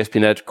 1 and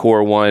ASP.NET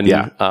Core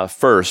 1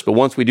 first. But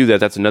once we do that,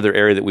 that's another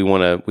area that we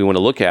want to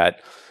look at.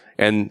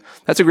 And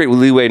that's a great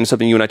leeway into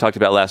something you and I talked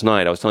about last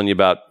night. I was telling you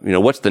about,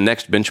 what's the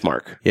next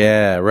benchmark?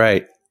 Yeah,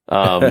 right.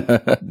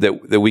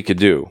 that we could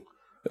do.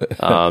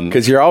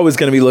 Because you're always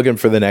going to be looking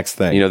for the next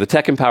thing. The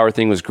Tech and Power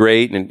thing was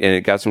great and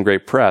it got some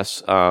great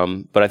press.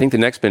 But I think the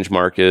next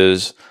benchmark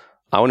is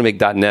I want to make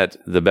 .NET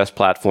the best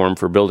platform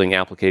for building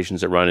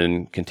applications that run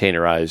in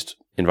containerized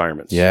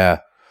environments. Yeah.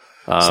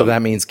 So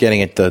that means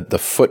getting the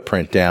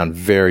footprint down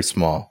very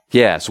small.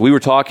 Yeah. So we were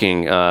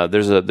talking,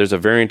 there's a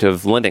variant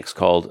of Linux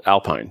called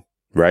Alpine.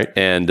 Right.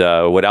 And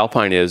what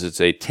Alpine is,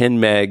 it's a 10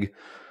 meg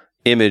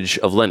image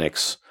of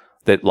Linux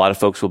that a lot of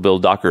folks will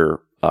build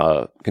Docker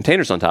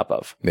containers on top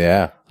of.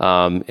 Yeah.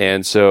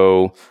 And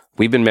so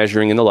we've been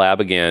measuring in the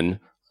lab again,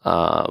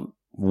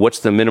 what's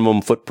the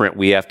minimum footprint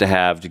we have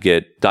to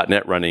get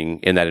 .NET running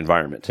in that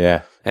environment.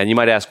 Yeah. And you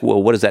might ask,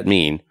 well, what does that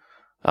mean?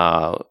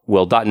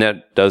 Well,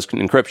 .NET does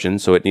encryption,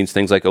 so it needs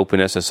things like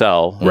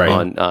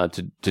OpenSSL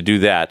to do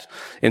that.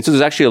 And so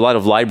there's actually a lot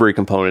of library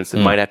components that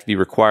might have to be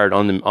required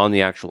on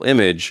the actual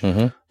image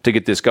to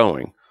get this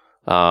going.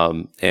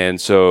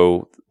 And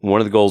so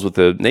one of the goals with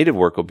the native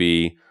work will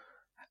be,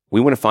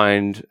 we want to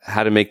find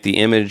how to make the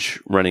image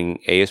running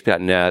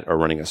ASP.NET or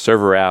running a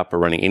server app or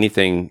running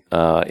anything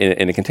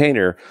in a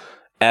container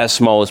as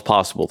small as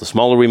possible. The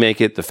smaller we make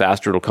it, the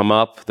faster it'll come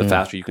up, the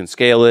faster you can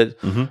scale it,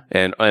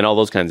 and all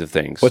those kinds of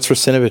things. What's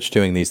Rasinovich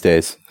doing these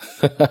days?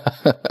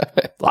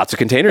 Lots of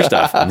container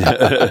stuff.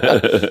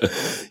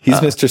 He's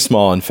Mr.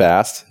 Small and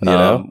fast, you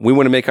know? We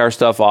want to make our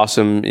stuff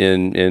awesome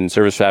in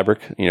Service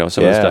Fabric, some of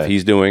the stuff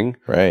he's doing.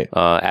 Right.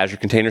 Azure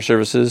Container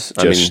Services.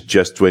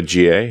 Just went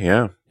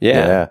GA,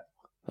 Yeah.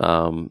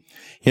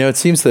 It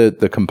seems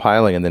that the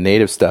compiling and the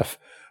native stuff,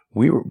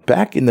 we were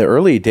back in the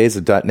early days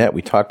of .NET,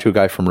 we talked to a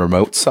guy from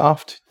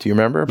RemoteSoft. Do you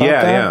remember about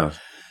that? Yeah.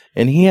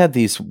 And he had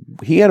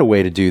a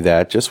way to do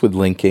that just with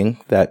linking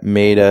that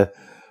made a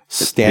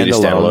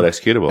standalone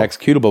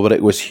executable, but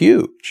it was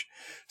huge.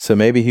 So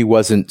maybe he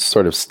wasn't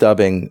sort of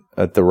stubbing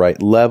at the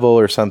right level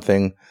or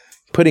something,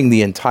 putting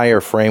the entire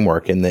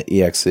framework in the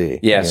exe.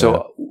 Yeah.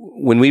 So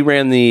when we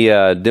ran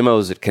the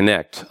demos at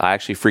Connect, I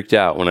actually freaked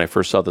out when I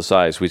first saw the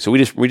size. We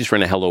just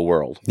ran a Hello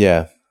World.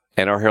 Yeah.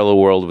 And our Hello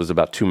World was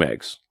about 2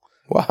 megs.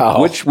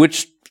 Wow.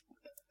 Which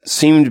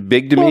seemed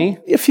big to me.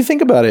 If you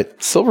think about it,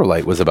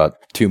 Silverlight was about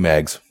 2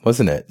 megs,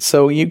 wasn't it?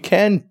 So you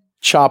can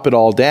chop it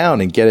all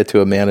down and get it to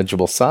a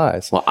manageable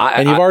size. Well,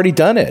 and you've already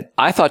done it.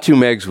 I thought 2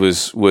 megs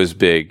was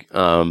big.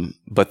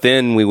 But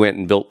then we went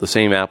and built the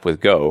same app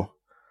with Go,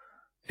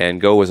 and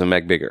Go was a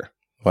meg bigger.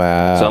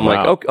 Wow. So I'm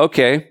like,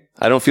 okay,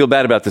 I don't feel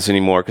bad about this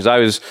anymore,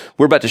 because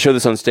we're about to show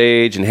this on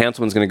stage and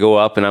Hanselman's going to go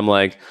up, and I'm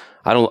like,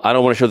 I don't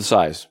want to show the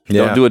size.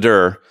 Yeah. Don't do a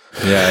dir.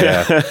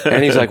 Yeah.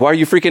 And he's like, why are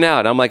you freaking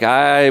out? I'm like, 2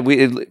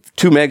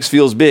 megs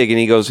feels big. And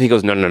he goes,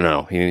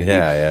 no.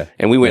 Yeah.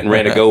 And we went and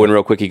ran a Go in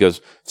real quick. He goes,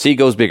 see,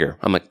 Go's bigger.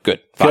 I'm like, good.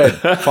 Fine.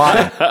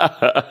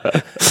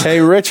 Hey,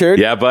 Richard.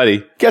 Yeah,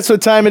 buddy. Guess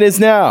what time it is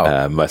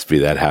now? Must be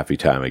that happy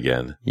time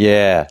again.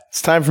 Yeah.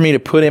 It's time for me to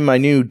put in my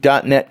new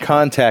 .NET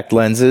contact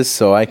lenses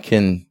so I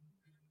can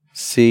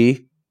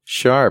see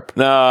sharp.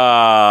 Boo.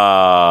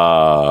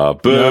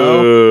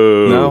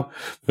 No.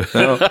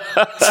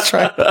 Let's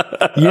try.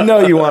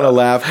 You want to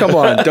laugh. Come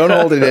on. Don't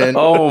hold it in.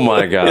 Oh,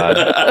 my God.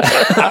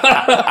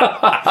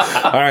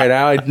 All right.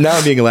 Now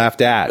I'm being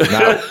laughed at.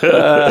 You're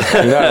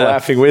not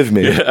laughing with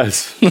me.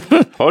 Yes.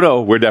 Oh,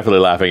 no. We're definitely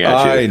laughing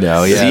at you. I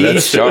know. Yeah.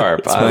 That's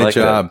sharp. That's my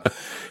job. That.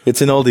 It's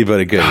an oldie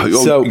but a goodie.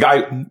 So,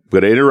 guy, I'm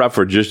going to interrupt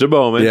for just a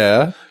moment.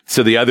 Yeah.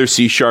 So the other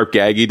C#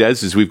 gag he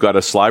does is we've got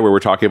a slide where we're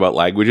talking about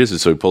languages, and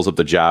so he pulls up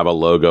the Java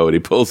logo and he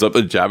pulls up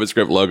the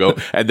JavaScript logo,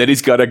 and then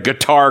he's got a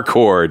guitar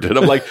chord, and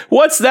I'm like,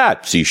 "What's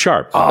that?" C#.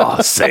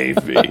 Oh,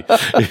 save me!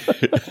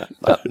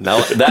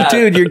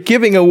 Dude, you're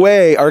giving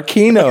away our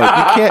keynote.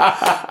 You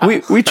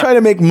can't. We try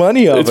to make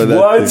money off of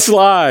that. It's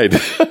one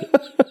slide.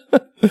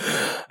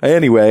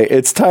 Anyway,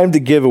 it's time to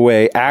give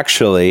away,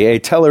 actually, a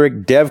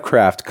Telerik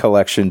DevCraft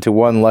collection to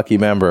one lucky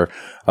member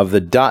of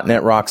the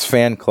 .NET Rocks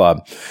fan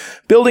club.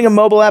 Building a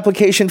mobile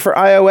application for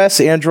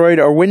iOS, Android,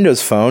 or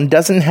Windows Phone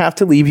doesn't have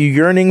to leave you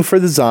yearning for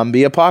the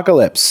zombie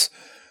apocalypse.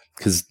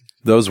 Because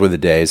those were the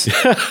days.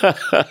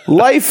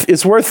 Life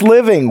is worth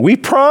living. We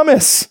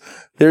promise.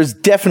 There's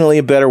definitely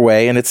a better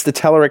way, and it's the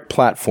Telerik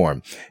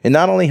platform. It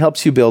not only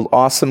helps you build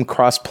awesome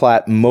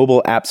cross-plat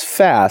mobile apps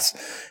fast,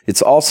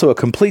 it's also a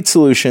complete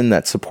solution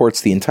that supports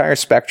the entire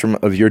spectrum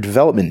of your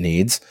development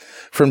needs.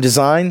 From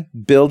design,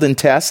 build and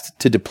test,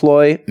 to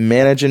deploy,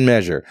 manage, and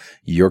measure,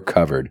 you're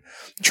covered.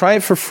 Try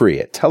it for free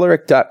at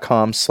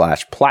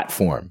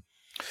telerik.com/platform.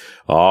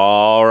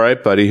 All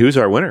right, buddy. Who's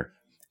our winner?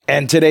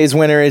 And today's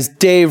winner is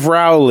Dave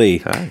Rowley.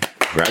 Hi.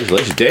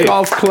 Congratulations, Dave.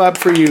 Golf clap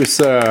for you,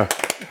 sir.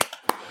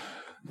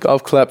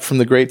 Golf clap from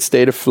the great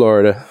state of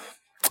Florida.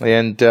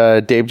 And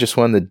Dave just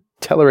won the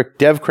Telerik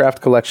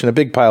DevCraft collection, a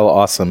big pile of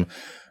awesome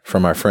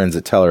from our friends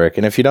at Telerik.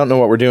 And if you don't know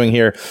what we're doing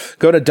here,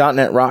 go to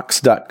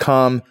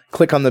 .NETRocks.com,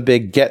 click on the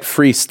big Get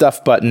Free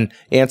Stuff button,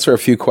 answer a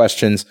few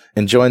questions,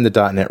 and join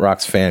the .NET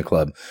Rocks fan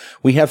club.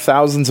 We have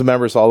thousands of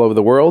members all over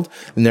the world.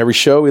 In every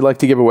show, we like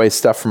to give away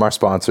stuff from our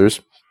sponsors.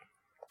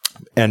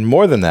 And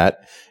more than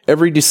that,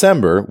 every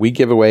December, we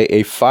give away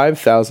a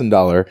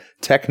 $5,000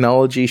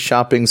 technology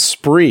shopping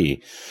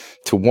spree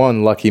to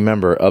one lucky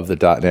member of the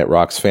 .NET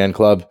Rocks fan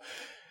club.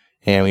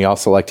 And we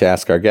also like to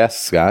ask our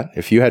guests, Scott,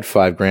 if you had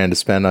 $5,000 to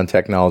spend on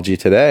technology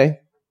today,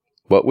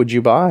 what would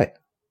you buy?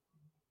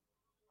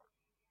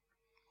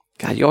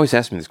 God, you always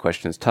ask me this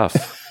question. It's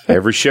tough.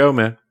 Every show,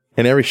 man.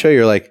 And every show,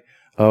 you're like,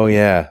 oh,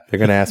 yeah, they're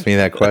going to ask me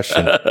that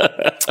question.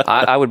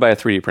 I would buy a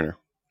 3D printer.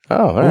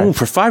 Oh, all right. Ooh,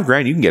 for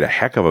 $5,000, you can get a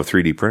heck of a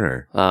 3D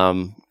printer.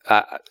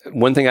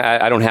 One thing,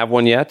 I don't have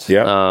one yet.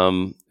 Yeah.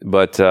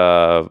 But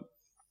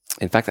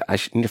In fact, I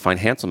need to find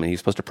Hanselman. He's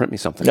supposed to print me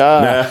something.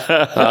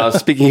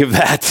 Speaking of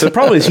that, So the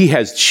problem is he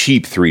has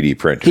cheap 3D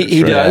printers.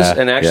 He right? does,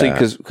 and actually,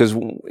 because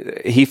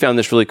he found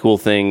this really cool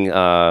thing.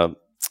 I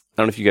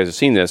don't know if you guys have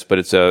seen this, but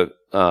it's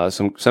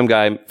some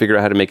guy figured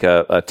out how to make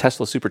a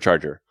Tesla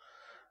supercharger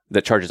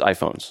that charges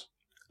iPhones.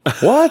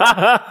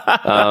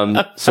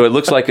 what? So it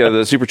looks like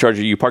the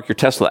supercharger you park your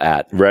Tesla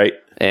at, Right.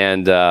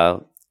 and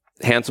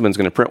Hanselman's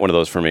going to print one of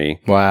those for me.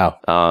 Wow.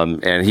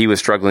 And he was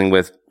struggling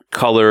with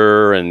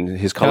color, and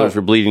his colors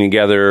were bleeding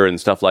together and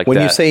stuff like that.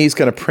 When you say he's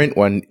going to print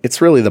one, it's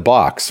really the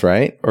box,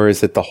 right? Or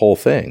is it the whole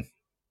thing?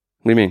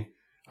 What do you mean?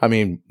 I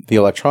mean, the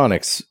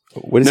electronics.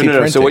 What is he No.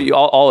 printing? So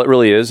all it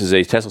really is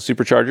a Tesla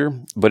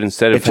supercharger, but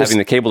instead of having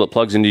the cable that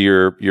plugs into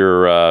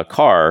your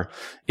car,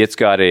 it's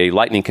got a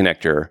lightning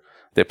connector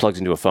that plugs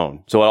into a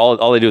phone. So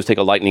all they do is take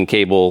a lightning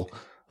cable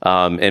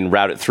and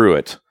route it through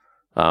it.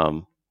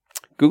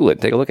 Google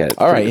it, take a look at it.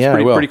 All right,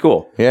 It's pretty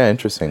cool. Yeah,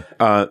 interesting.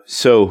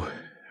 So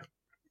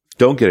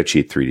don't get a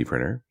cheap 3D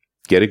printer.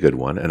 Get a good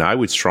one. And I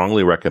would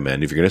strongly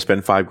recommend, if you're going to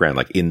spend $5,000,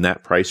 like in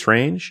that price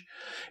range,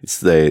 it's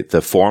the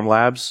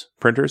Formlabs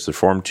printers, the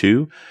Form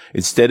 2.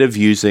 Instead of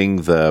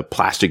using the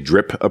plastic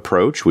drip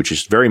approach, which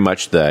is very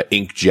much the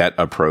inkjet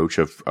approach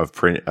of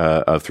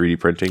 3D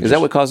printing. Is that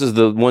what causes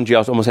the ones you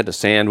almost had to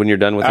sand when you're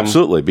done with them?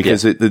 Absolutely,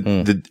 because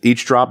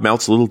each drop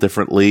melts a little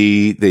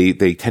differently.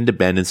 They tend to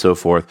bend and so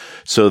forth.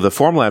 So the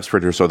Formlabs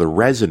printers are the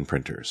resin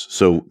printers.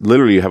 So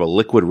literally you have a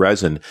liquid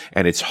resin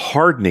and it's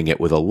hardening it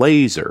with a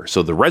laser.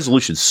 So the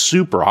resolution's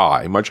super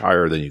high, much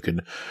higher than you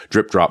can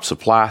drip drops of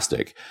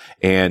plastic.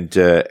 And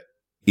the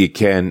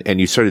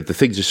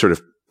thing just sort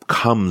of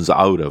comes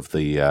out of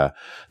the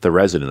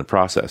resin in the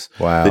process.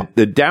 Wow.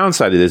 The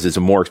downside of this is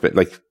a more expensive,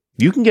 like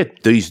you can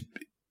get these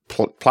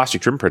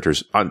plastic trim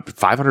printers on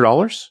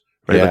 $500,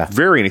 right? Yeah. Like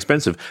very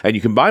inexpensive. And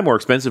you can buy more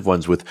expensive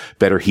ones with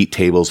better heat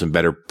tables and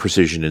better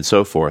precision and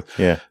so forth.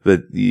 Yeah.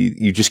 But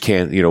you just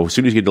can't, as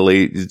soon as you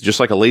get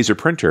just like a laser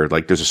printer,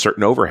 like there's a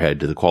certain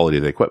overhead to the quality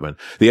of the equipment.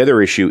 The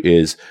other issue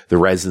is the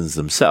resins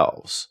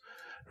themselves,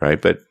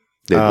 right? But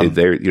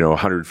they're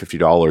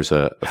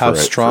 $150 How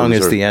strong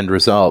is the end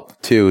result,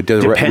 too?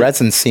 Do the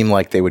resins seem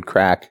like they would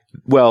crack?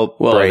 Well,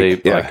 are they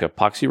like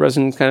epoxy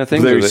resin kind of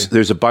thing?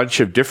 There's a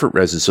bunch of different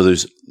resins. So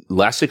there's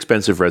less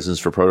expensive resins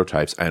for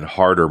prototypes and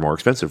harder, more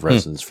expensive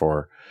resins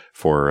for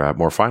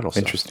more final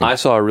stuff. Interesting. I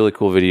saw a really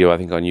cool video, I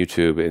think, on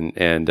YouTube,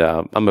 and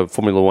I'm a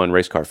Formula One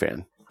race car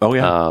fan. Oh,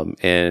 yeah.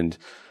 And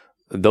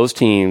those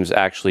teams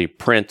actually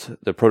print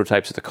the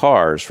prototypes of the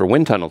cars for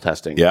wind tunnel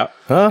testing. Yeah.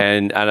 Huh?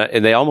 And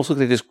they almost look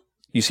like this.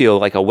 You see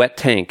like a wet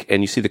tank,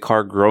 and you see the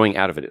car growing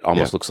out of it. It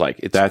almost looks like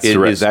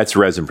that's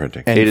resin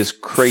printing. And it is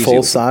crazy.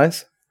 Full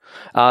size?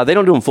 They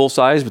don't do them full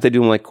size, but they do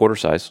them like quarter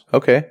size.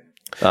 Okay.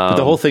 But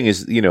the whole thing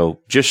is,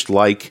 just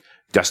like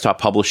desktop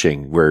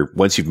publishing, where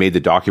once you've made the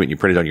document, you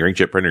print it on your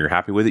inkjet printer, you're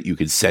happy with it, you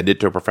can send it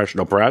to a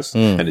professional press,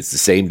 and it's the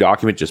same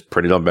document, just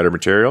printed on better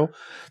material.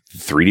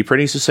 3D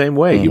printing is the same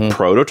way. You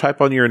prototype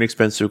on your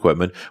inexpensive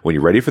equipment. When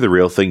you're ready for the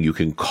real thing, you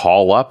can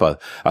call up a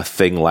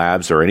Thing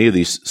Labs or any of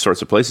these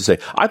sorts of places and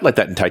say, I'd like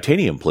that in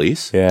titanium,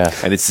 please. Yeah.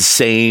 And it's the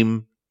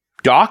same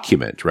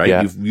document, right?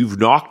 Yeah. You've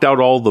knocked out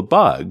all the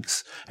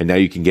bugs, and now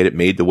you can get it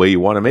made the way you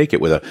want to make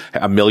it with a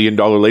 $1 million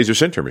laser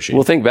sinter machine.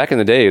 Well, think back in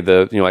the day,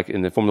 like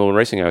in the Formula One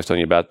racing I was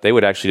telling you about, they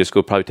would actually just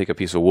go probably take a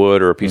piece of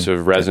wood or a piece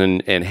of resin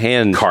and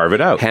hand carve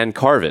it out. Hand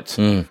carve it.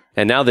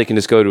 And now they can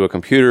just go to a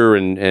computer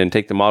and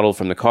take the model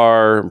from the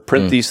car,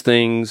 print these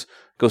things,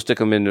 go stick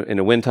them in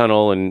a wind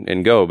tunnel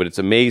and go. But it's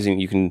amazing.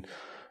 You can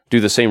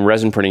do the same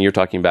resin printing you're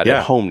talking about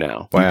at home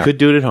now. Wow. You could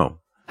do it at home.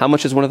 How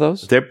much is one of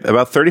those? They're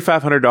about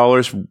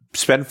 $3,500.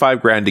 Spend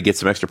 $5,000 to get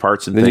some extra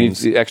parts and then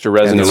things. You need extra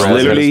resin and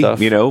literally, stuff.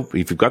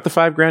 if you've got the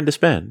 $5,000 to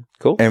spend,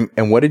 cool.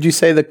 And what did you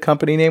say the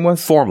company name was?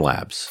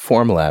 Formlabs.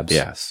 Formlabs.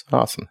 Yes.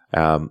 Awesome.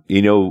 One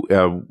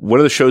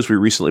of the shows we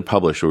recently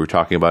published, where we were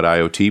talking about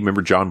IoT.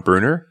 Remember John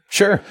Bruner?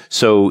 Sure.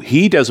 So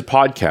he does a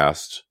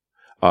podcast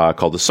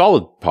called the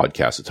Solid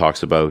Podcast that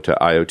talks about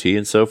IoT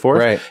and so forth.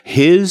 Right.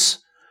 His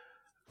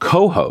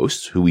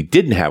co-host, who we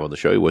didn't have on the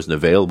show, he wasn't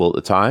available at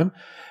the time,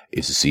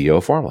 is the CEO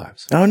of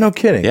Formlabs. Oh, no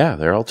kidding. Yeah,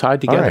 they're all tied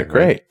together. All right,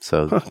 great. Right?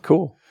 So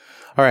cool.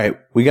 All right,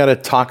 we got to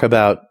talk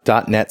about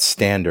 .NET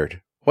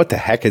Standard. What the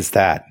heck is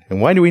that?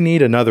 And why do we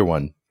need another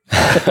one?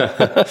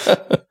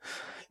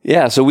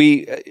 Yeah, so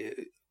we,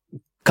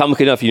 comic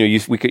enough, you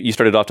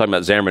started off talking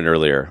about Xamarin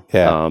earlier.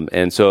 Yeah.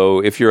 And so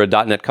if you're a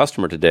 .NET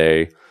customer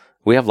today,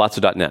 we have lots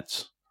of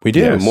 .NETs. We do.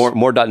 Yes.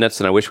 More .NETs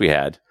than I wish we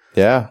had.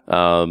 Yeah.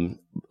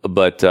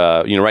 But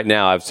right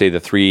now I'd say the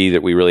three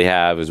that we really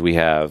have is we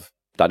have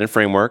 .NET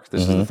Framework.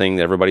 This is the thing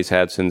that everybody's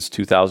had since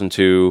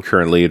 2002.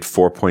 currently at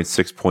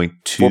 4.6.2.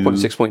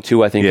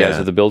 4.6.2, I think, as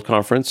of the Build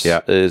Conference,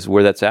 is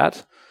where that's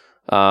at.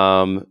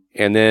 And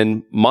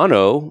then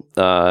Mono,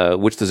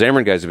 which the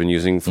Xamarin guys have been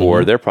using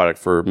for their product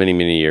for many,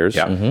 many years.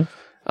 Yeah.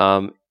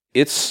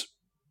 It's,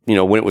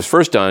 when it was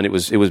first done, it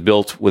was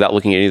built without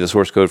looking at any of the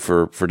source code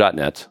for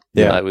 .NET.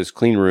 Yeah. It was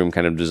clean room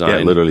kind of design.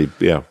 Yeah, literally,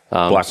 yeah.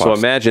 Black So box.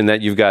 imagine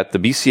that you've got the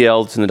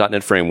BCL that's in the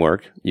 .NET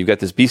Framework. You've got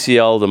this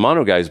BCL the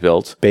Mono guys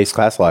built. Base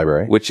class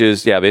library. Which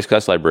is, base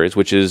class libraries,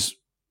 which is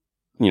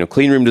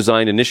clean room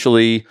design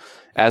initially.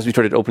 As we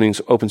started open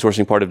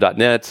sourcing part of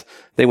 .NET,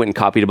 they went and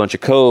copied a bunch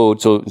of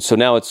code. So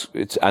now it's,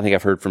 I think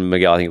I've heard from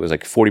Miguel, I think it was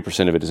like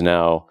 40% of it is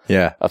now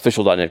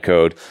official .NET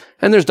code.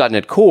 And there's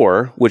 .NET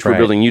Core, which we're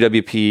building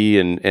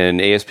UWP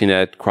and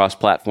ASP.NET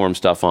cross-platform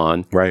stuff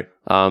on. Right.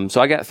 So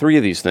I got 3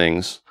 of these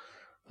things.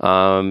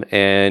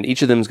 And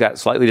each of them's got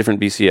slightly different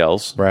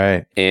BCLs.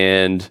 Right.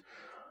 And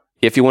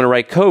if you want to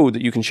write code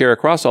that you can share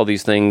across all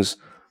these things,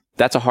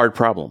 that's a hard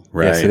problem.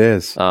 Right. Yes, it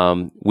is.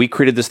 We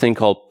created this thing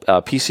called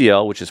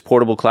PCL, which is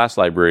Portable Class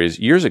Libraries,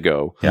 years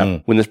ago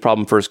when this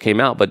problem first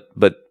came out.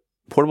 But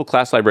Portable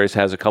Class Libraries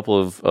has a couple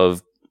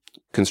of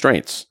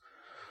constraints.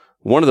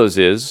 One of those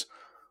is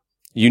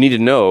you need to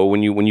know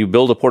when you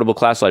build a portable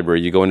class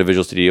library, you go into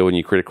Visual Studio and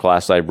you create a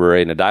class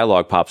library and a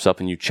dialog pops up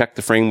and you check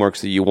the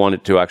frameworks that you want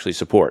it to actually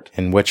support.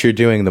 And what you're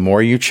doing, the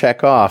more you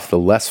check off, the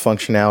less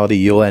functionality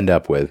you'll end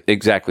up with.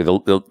 Exactly.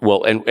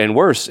 And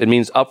worse, it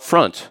means up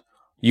front.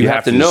 You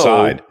have to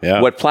know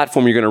decide. What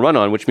platform you're going to run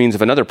on, which means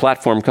if another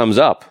platform comes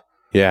up,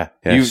 start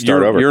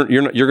over.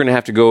 You're going to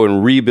have to go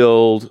and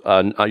rebuild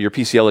your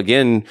PCL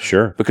again,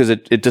 because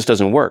it just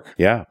doesn't work.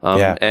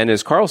 And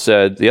as Carl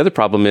said, the other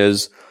problem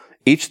is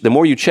the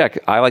more you check,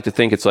 I like to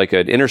think it's like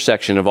an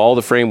intersection of all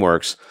the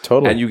frameworks,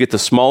 and you get the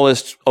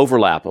smallest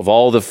overlap of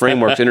all the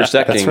frameworks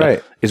intersecting. That's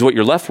right. Is what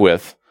you're left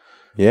with.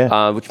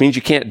 Which means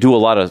you can't do a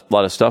lot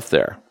of stuff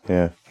there.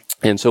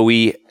 And so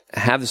we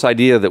have this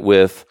idea that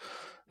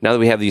now that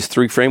we have these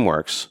 3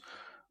 frameworks,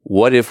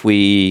 what if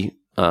we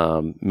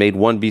made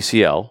one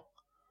BCL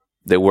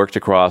that worked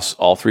across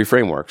all 3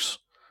 frameworks?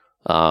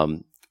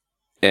 And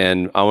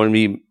I want to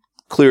be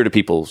clear to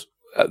people,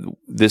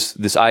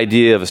 this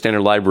idea of a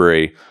standard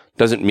library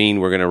doesn't mean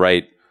we're going to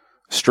write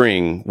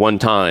string one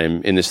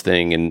time in this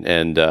thing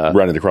and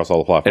run it across all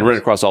the platforms. And run it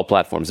across all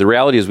platforms. The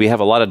reality is we have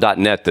a lot of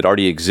 .NET that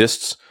already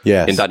exists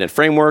in .NET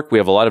Framework. We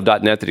have a lot of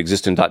 .NET that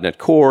exists in .NET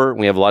Core.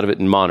 We have a lot of it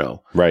in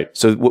Mono. Right.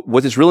 So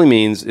what this really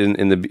means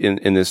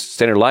in this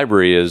standard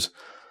library is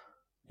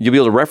you'll be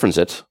able to reference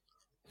it,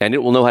 and it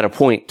will know how to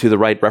point to the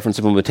right reference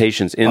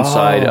implementations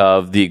inside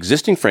of the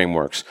existing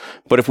frameworks.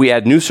 But if we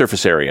add new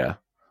surface area,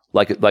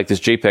 like this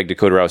JPEG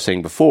decoder I was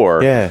saying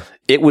before,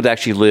 it would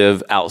actually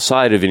live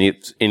outside of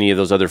any of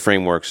those other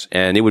frameworks,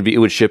 and it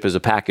would ship as a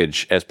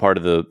package as part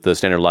of the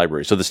standard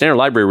library. So the standard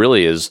library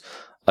really is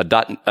a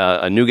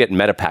NuGet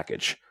meta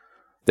package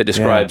that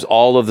describes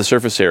all of the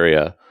surface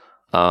area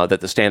that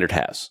the standard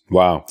has.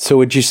 Wow. So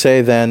would you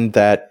say then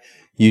that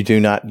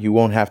you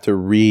won't have to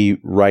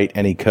rewrite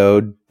any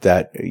code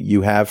that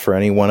you have for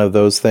any one of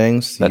those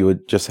things? You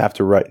would just have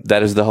to write.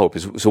 That is the hope.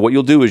 So what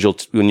you'll do is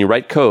when you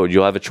write code,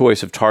 you'll have a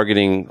choice of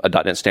targeting a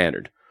 .NET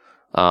standard.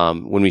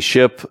 When we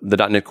ship the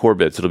 .NET Core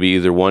bits, it'll be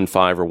either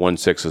 1.5 or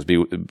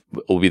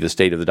 1.6 will be the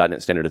state of the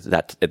 .NET standard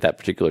at that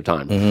particular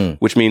time,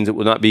 which means it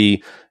will not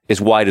be as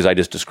wide as I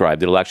just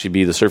described. It'll actually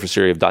be the surface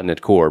area of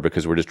 .NET Core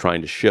because we're just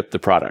trying to ship the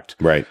product.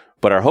 Right.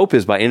 But our hope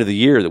is by end of the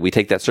year that we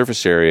take that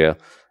surface area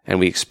and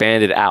we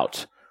expand it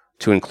out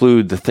to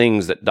include the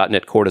things that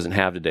 .NET Core doesn't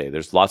have today.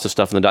 There's lots of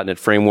stuff in the .NET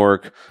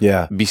Framework,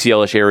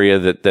 BCL-ish area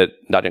that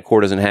 .NET Core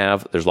doesn't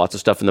have. There's lots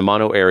of stuff in the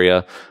Mono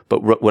area.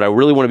 But what I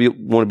really want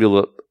to be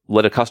able to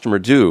let a customer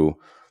do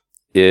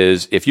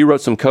is if you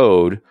wrote some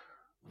code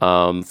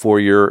for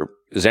your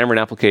Xamarin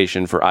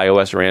application for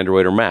iOS or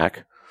Android or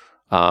Mac,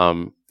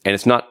 and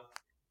it's not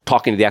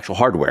talking to the actual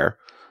hardware,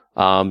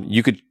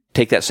 you could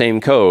take that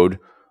same code,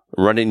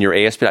 run it in your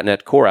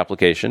ASP.NET Core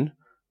application,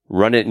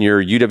 run it in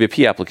your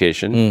UWP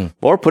application,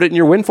 or put it in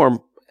your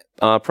WinForm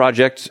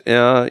project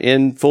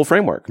in full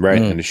framework.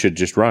 Right, and it should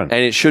just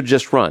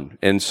run.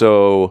 And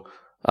so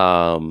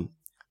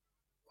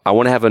I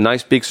want to have a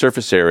nice big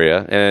surface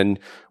area. And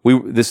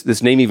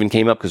this name even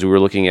came up because we were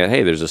looking at,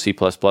 hey, there's a C++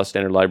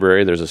 standard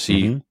library, there's a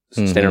C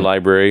standard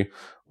library.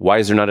 Why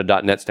is there not a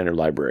 .NET standard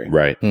library?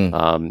 Right.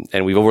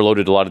 And we've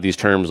overloaded a lot of these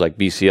terms like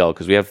BCL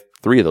because we have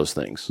 3 of those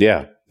things.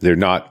 Yeah, they're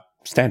not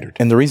standard.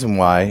 And the reason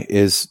why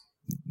is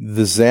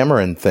the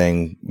Xamarin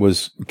thing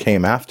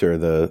came after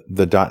the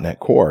 .NET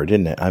Core,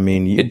 didn't it? I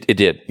mean, it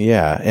did.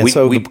 Yeah, and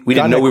we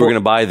didn't know we were going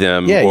to buy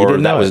them, or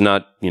that was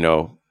not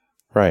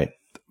right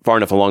far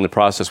enough along the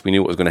process. We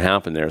knew what was going to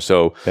happen there.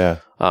 So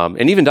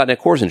and even .NET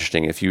Core is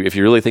interesting. If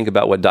you really think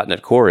about what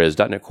 .NET Core is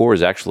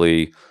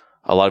actually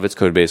a lot of its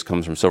code base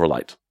comes from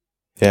Silverlight.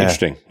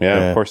 Interesting.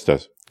 Yeah, of course it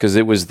does. Because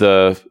it was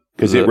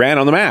it ran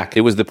on the Mac.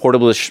 It was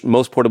the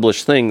most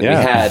portable-ish thing that we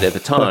had at the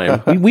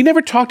time. we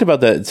never talked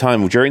about that at the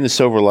time during the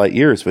Silverlight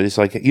years, but it's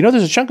like,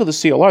 there's a chunk of the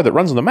CLR that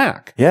runs on the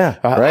Mac. Yeah.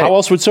 How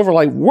else would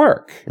Silverlight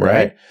work?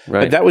 Right.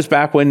 But that was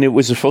back when it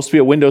was supposed to be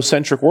a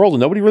Windows-centric world, and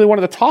nobody really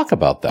wanted to talk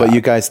about that. But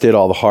you guys did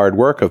all the hard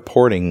work of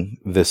porting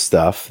this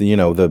stuff,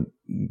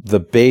 the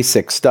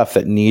basic stuff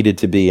that needed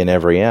to be in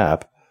every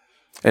app.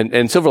 And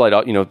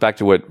Silverlight, back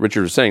to what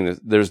Richard was saying,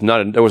 there was not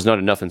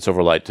enough in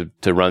Silverlight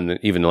to run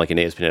even like an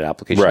ASP.NET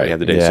application we have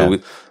today. Yeah. So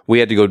we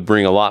had to go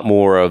bring a lot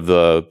more of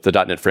the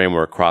 .NET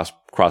framework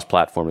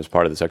cross-platform as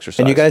part of this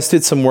exercise. And you guys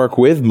did some work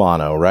with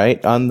Mono,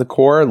 right, on the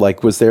core?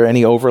 Like, was there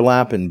any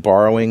overlap in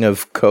borrowing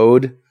of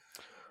code?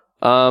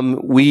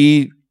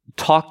 We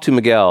talked to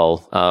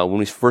Miguel when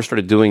we first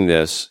started doing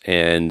this,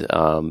 and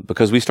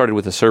because we started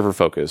with a server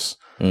focus,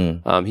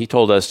 he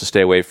told us to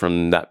stay away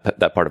from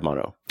that part of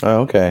Mono.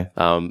 Oh, okay.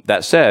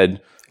 That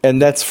said, and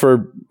that's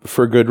for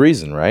good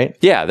reason, right?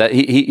 yeah, that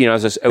he you know,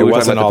 as we were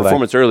talking about the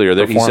performance earlier,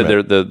 that he said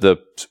the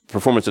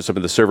performance of some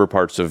of the server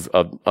parts of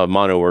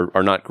Mono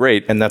are not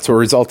great, and that's what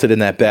resulted in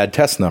that bad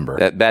test number.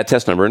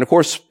 And of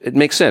course, it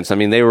makes sense. I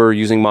mean, they were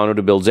using Mono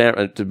to build the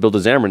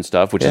Xamarin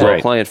stuff, which is all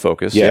client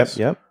focused.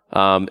 Yep.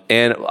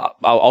 And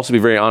I'll also be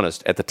very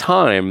honest. At the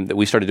time that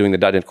we started doing the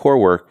 .NET Core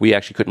work, we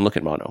actually couldn't look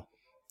at Mono.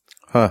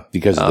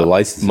 Because of the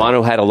license.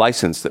 Mono had a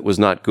license that was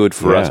not good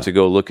for us to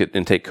go look at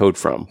and take code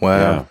from.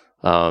 Wow.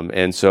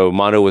 And so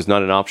Mono was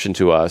not an option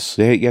to us.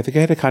 I think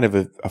they had a kind of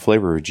a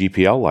flavor of a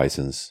GPL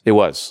license. It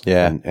was.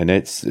 Yeah. And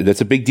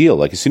that's a big deal.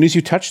 Like as soon as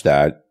you touch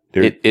that,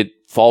 it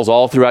falls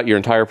all throughout your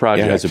entire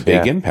project. It has a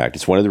big impact.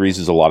 It's one of the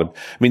reasons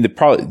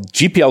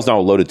GPL is now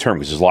a loaded term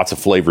because there's lots of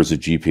flavors of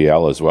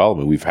GPL as well. I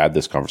mean, we've had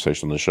this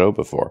conversation on the show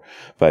before,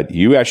 but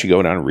you actually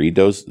go down and read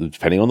those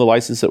depending on the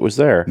license that was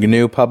there.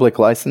 GNU public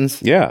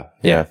license. Yeah.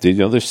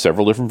 There's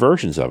several different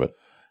versions of it.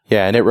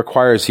 Yeah, and it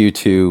requires you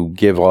to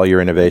give all your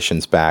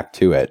innovations back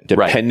to it,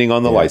 depending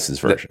on the license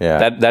version.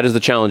 That is the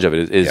challenge of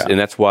it, and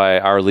that's why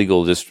our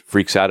legal just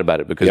freaks out about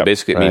it because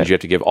basically it means you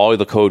have to give all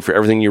the code for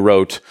everything you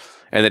wrote,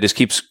 and that just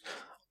keeps.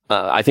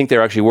 I think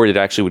they're actually worried it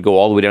actually would go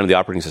all the way down to the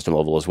operating system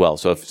level as well.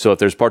 So if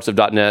there's parts of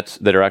 .NET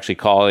that are actually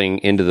calling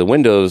into the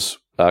Windows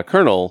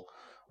kernel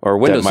or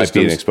Windows that might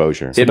systems, be an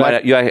exposure.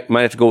 You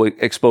might have to go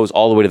expose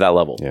all the way to that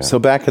level. Yeah. So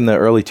back in the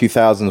early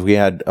 2000s, we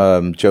had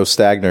Joe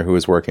Stagner, who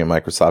was working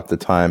at Microsoft at the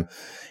time.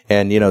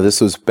 And,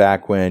 this was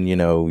back when,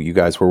 you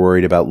guys were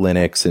worried about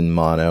Linux and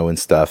Mono and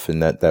stuff.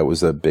 And that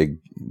was a big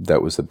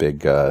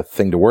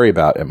thing to worry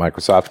about at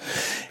Microsoft.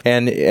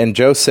 And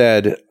Joe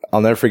said, I'll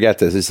never forget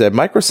this. He said,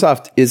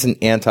 Microsoft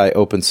isn't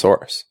anti-open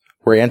source.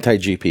 We're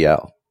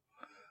anti-GPL.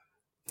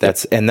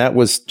 And that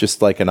was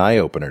just like an eye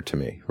opener to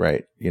me,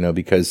 right?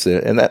 Because,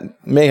 and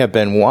that may have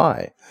been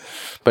why,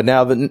 but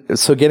now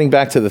so getting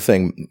back to the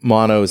thing,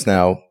 Mono is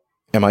now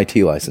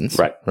MIT licensed,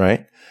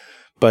 right?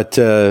 But,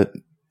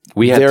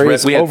 there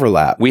is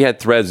overlap. We had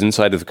threads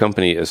inside of the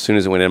company as soon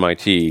as it went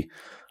MIT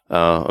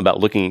about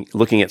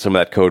looking at some of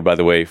that code, by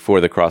the way,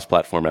 for the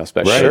cross-platform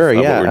aspect of what we're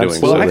doing.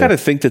 Absolutely. Well, I got to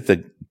think that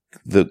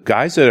the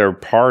guys that are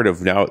part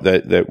of now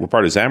that were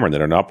part of Xamarin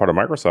that are not part of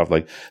Microsoft,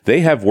 like they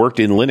have worked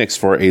in Linux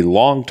for a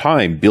long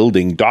time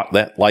building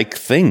 .NET like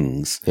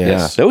things.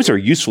 Yes. Those are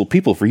useful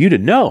people for you to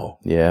know.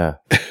 Yeah.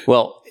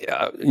 Well,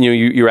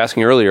 you were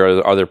asking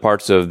earlier, are there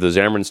parts of the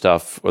Xamarin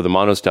stuff or the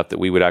Mono stuff that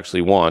we would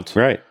actually want?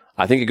 Right.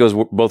 I think it goes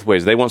both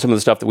ways. They want some of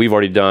the stuff that we've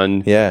already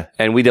done. Yeah.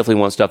 And we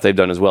definitely want stuff they've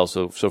done as well.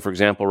 So for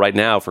example, right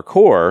now for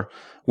Core,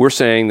 we're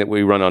saying that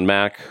we run on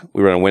Mac,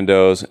 we run on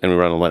Windows, and we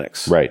run on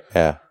Linux. Right.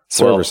 Yeah.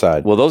 Server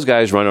side. Well, those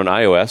guys run on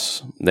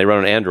iOS. They run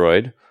on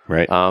Android.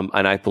 Right.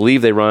 And I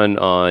believe they run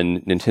on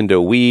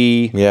Nintendo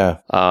Wii. Yeah.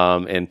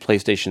 And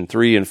PlayStation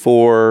 3 and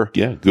 4.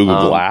 Yeah.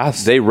 Google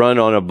Glass. They run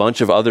on a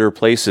bunch of other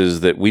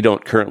places that we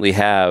don't currently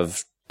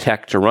have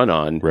tech to run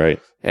on. Right.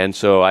 And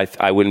so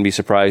I wouldn't be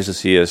surprised to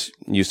see us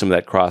use some of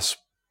that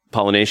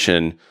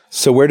cross-pollination.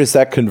 So where does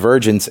that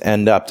convergence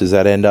end up? Does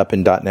that end up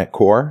in .NET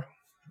Core?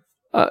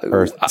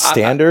 Or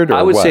standard?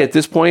 I would what? say at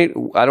this point,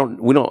 I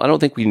don't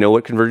think we know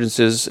what convergence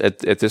is at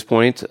this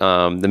point.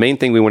 The main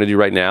thing we want to do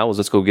right now is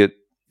let's go get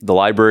the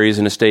libraries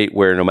in a state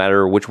where no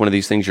matter which one of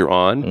these things you're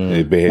on,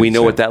 we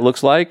know what that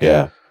looks like.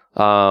 Yeah.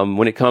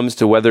 When it comes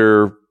to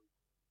whether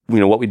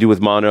what we do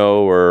with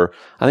Mono, or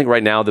I think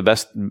right now the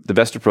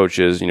best approach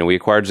is we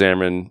acquired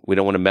Xamarin. We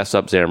don't want to mess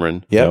up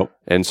Xamarin. Yeah. Nope.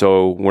 And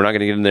so we're not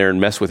going to get in there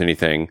and mess with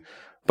anything.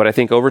 But I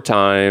think over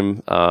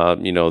time,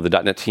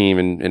 the .NET team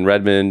in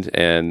Redmond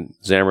and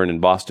Xamarin in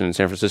Boston and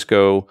San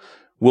Francisco,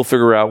 we'll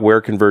figure out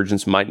where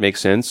convergence might make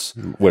sense,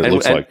 what it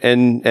looks like,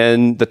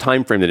 and the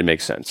time frame that it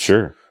makes sense.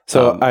 Sure.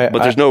 So, but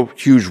there's no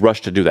huge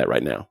rush to do that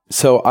right now.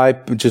 So I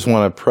just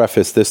want to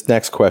preface this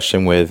next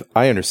question with,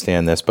 I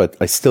understand this, but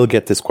I still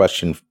get this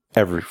question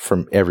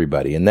from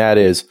everybody, and that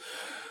is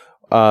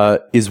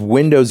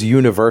Windows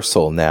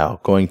Universal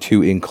now going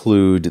to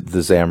include the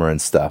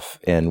Xamarin stuff?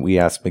 And we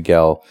asked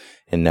Miguel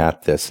and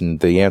Nat this, and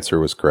the answer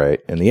was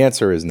great. And the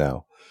answer is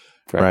no,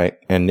 right?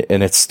 And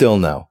it's still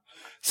no.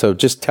 So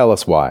just tell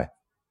us why.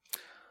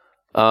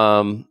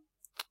 I'll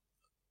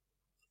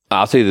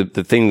tell you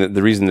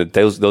the reason that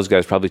those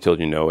guys probably told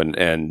you no,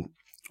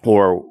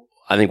 or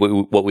I think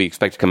what we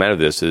expect to come out of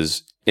this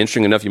is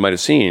interesting enough. You might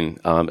have seen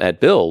at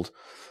Build,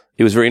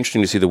 it was very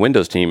interesting to see the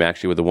Windows team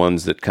actually were the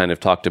ones that kind of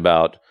talked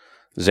about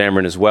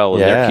Xamarin as well in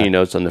their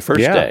keynotes on the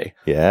first day.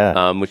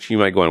 Yeah. Which you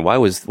might go on, why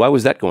was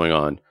that going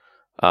on?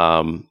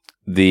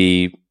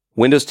 The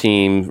Windows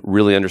team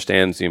really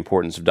understands the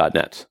importance of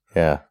 .NET.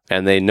 Yeah.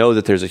 And they know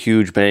that there's a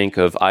huge bank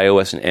of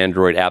iOS and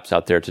Android apps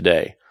out there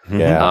today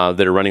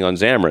that are running on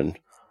Xamarin.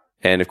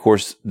 And of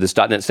course, this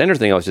 .NET Standard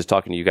thing I was just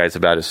talking to you guys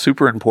about is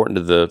super important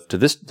to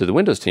the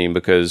Windows team,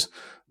 because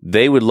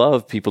they would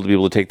love people to be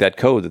able to take that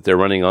code that they're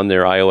running on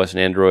their iOS and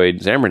Android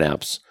Xamarin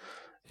apps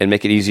and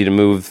make it easy to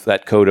move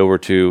that code over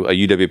to a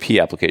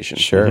UWP application.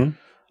 Sure.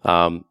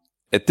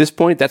 at this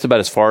point, that's about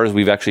as far as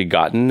we've actually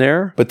gotten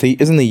there. But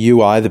isn't the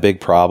UI the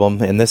big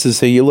problem? And this is,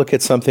 so you look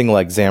at something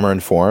like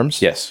Xamarin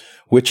Forms. Yes.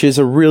 Which is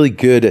a really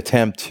good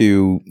attempt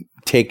to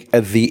take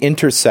the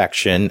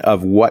intersection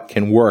of what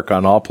can work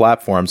on all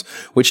platforms,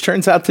 which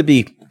turns out to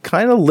be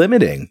kind of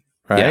limiting,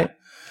 right? Yeah.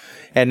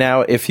 And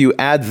now if you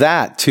add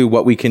that to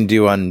what we can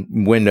do on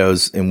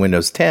Windows in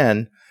Windows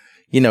 10,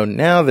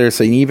 now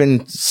there's an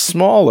even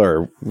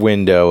smaller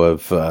window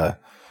of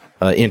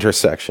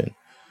intersection.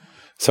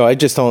 So I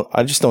just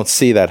don't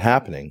see that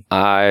happening.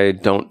 I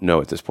don't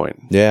know at this point.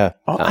 Yeah.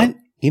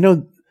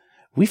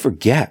 We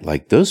forget,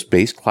 like, those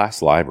base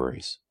class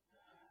libraries,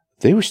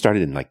 they were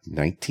started in like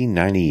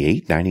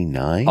 1998,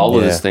 99. All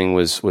of this thing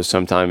was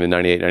sometime in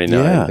 98,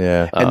 99.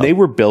 Yeah. And they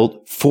were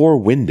built for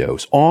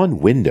Windows, on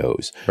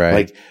Windows. Right.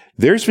 Like,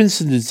 there's been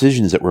some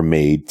decisions that were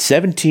made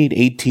 17,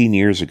 18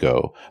 years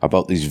ago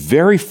about these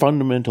very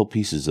fundamental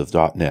pieces of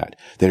 .NET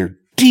that are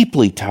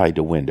deeply tied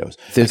to Windows.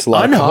 There's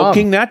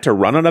unhooking that to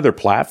run on other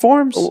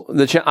platforms?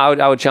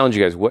 I would challenge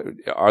you guys.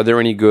 Are there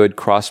any good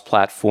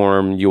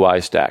cross-platform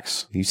UI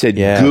stacks? You said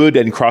good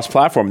and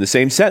cross-platform in the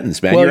same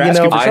sentence, man. Well, You're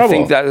asking for trouble. I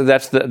think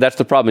that's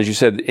the problem. As you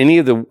said, any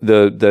of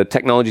the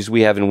technologies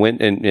we have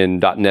in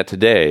 .NET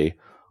today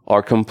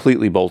are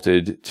completely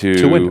bolted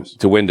to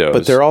Windows.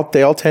 But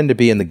they all tend to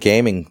be in the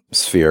gaming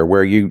sphere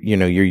where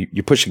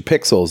you're pushing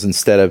pixels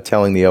instead of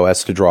telling the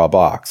OS to draw a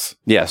box.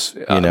 Yes.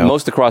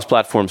 Most of the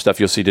cross-platform stuff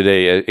you'll see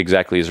today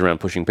exactly is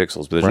around pushing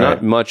pixels, but there's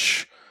not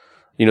much.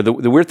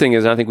 The weird thing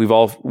is, and I think we've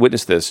all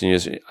witnessed this.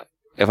 If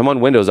I'm on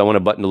Windows, I want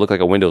a button to look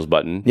like a Windows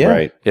button. Yeah.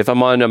 Right. If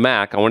I'm on a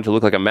Mac, I want it to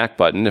look like a Mac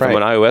button. If I'm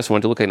on iOS, I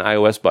want it to look like an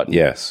iOS button.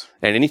 Yes.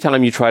 And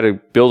anytime you try to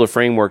build a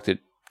framework that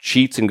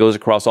cheats and goes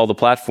across all the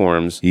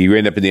platforms, you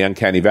end up in the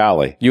uncanny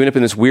valley. You end up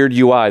in this weird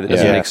UI that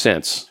doesn't make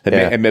sense.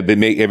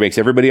 It makes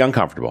everybody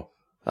uncomfortable.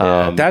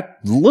 That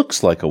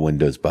looks like a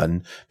Windows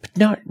button, but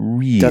not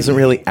really. Doesn't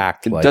really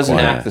act like it. Doesn't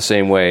one. act the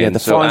same way. Yeah, the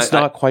font's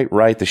not quite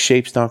right. The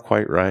shape's not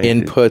quite right.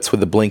 Inputs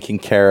with the blinking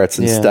carrots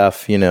and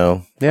stuff,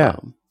 Yeah.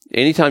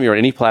 Anytime you're on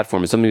any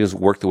platform, if something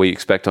doesn't work the way you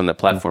expect on that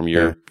platform,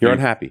 you're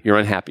unhappy. You're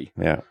unhappy.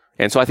 Yeah.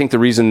 And so I think the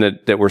reason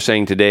that we're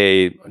saying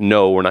today,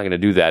 no, we're not going to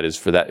do that, is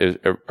for that,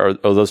 are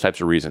those types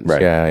of reasons.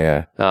 Right.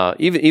 Yeah.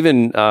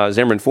 Even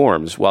Xamarin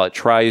Forms, while it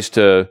tries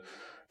to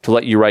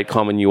let you write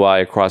common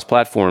UI across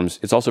platforms,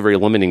 it's also very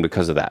limiting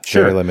because of that.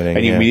 Very limiting.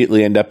 And you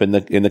immediately end up in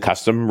the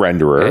custom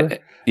renderer.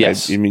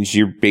 Yes. It means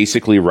you're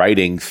basically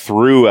writing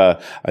through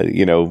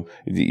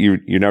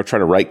you're now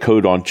trying to write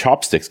code on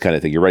chopsticks kind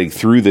of thing. You're writing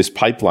through this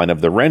pipeline of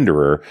the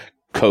renderer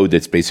code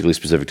that's basically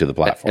specific to the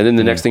platform. And then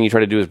the next thing you try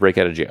to do is break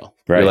out of jail.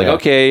 Right. You're like,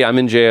 okay, I'm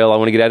in jail. I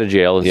want to get out of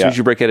jail. As soon as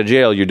you break out of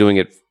jail, you're doing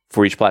it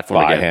for each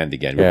platform by again. hand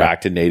again. We're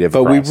back to native.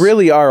 But cross. we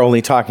really are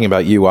only talking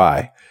about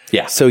UI.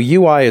 Yeah. So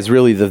UI is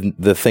really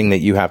the thing that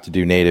you have to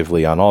do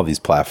natively on all these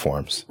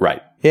platforms.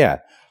 Right. Yeah.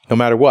 No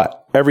matter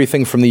what.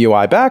 Everything from the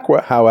UI back,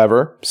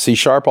 however, C#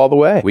 all the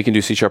way. We can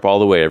do C# all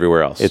the way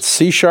everywhere else. It's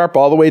C#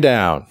 all the way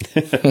down.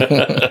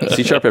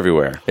 C#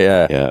 everywhere.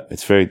 Yeah. Yeah.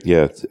 It's very,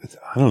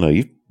 I don't know.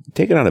 You've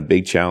taken on a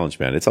big challenge,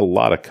 man. It's a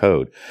lot of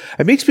code.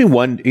 It makes me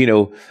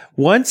wonder,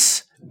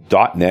 once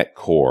 .NET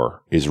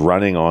Core is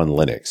running on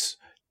Linux,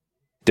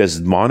 does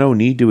Mono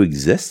need to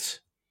exist?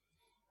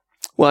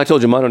 Well, I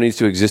told you Mono needs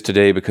to exist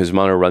today because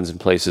Mono runs in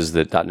places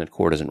that .NET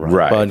Core doesn't run.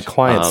 Right. On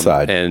client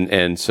side.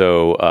 And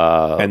so...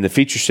 and the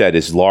feature set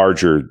is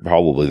larger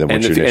probably than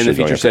what you're initially And the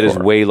feature set is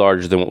Core. way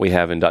larger than what we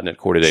have in .NET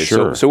Core today.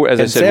 Sure. So as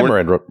I said...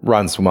 Xamarin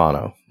runs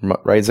Mono,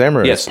 right?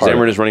 Xamarin Yes,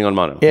 Xamarin is running on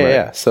Mono. Yeah, right.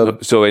 yeah.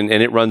 So and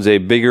it runs a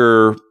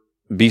bigger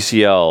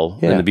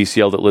BCL than the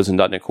BCL that lives in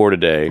 .NET Core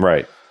today.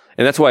 Right.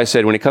 And that's why I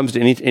said when it comes to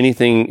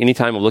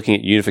anytime of looking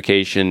at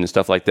unification and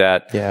stuff like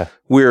that,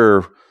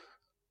 we're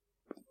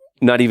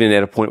not even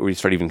at a point where we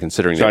start even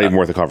considering that. Not even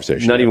worth a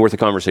conversation. Not even worth a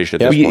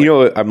conversation at this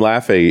point. I'm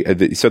laughing.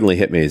 It suddenly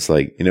hit me. It's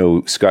like,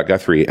 Scott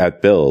Guthrie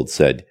at Build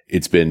said,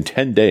 it's been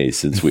 10 days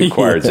since we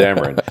acquired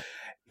Xamarin.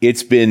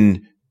 It's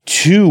been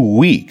 2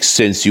 weeks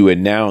since you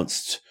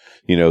announced,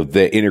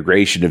 the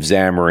integration of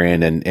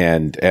Xamarin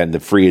and the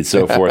free and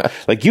so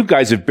forth. Like, you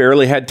guys have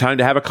barely had time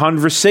to have a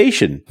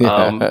conversation.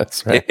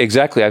 That's right.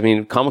 Exactly. I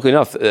mean, comically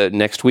enough,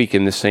 next week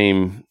in the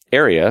same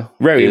area.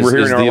 Right. We're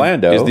here in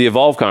Orlando. Is the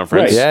Evolve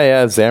conference. Right.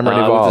 Yeah.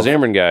 Xamarin Evolve. With the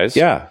Xamarin guys.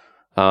 Yeah.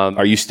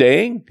 Are you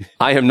staying?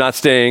 I am not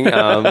staying,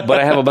 but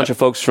I have a bunch of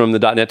folks from the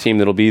 .NET team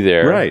that'll be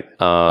there. Right.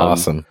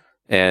 Awesome.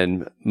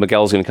 And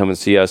Miguel's going to come and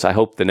see us, I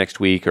hope, the next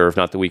week, or if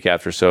not the week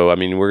after. So, I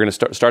mean, we're going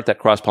to start that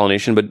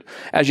cross-pollination. But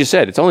as you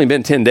said, it's only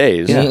been 10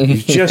 days. Yeah. You're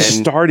just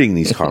starting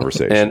these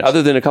conversations. And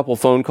other than a couple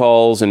phone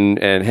calls and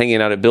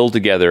hanging out at Build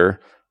together,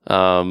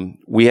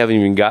 we haven't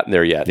even gotten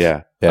there yet.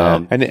 Yeah.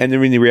 Yeah. And I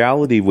mean, the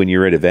reality when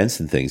you're at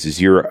events and things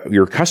is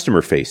you're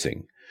customer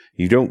facing.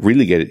 You don't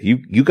really get it.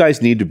 You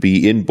guys need to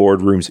be in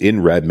boardrooms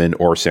in Redmond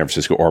or San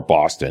Francisco or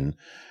Boston.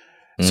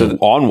 So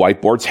on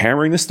whiteboards,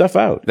 hammering this stuff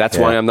out. That's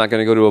why I'm not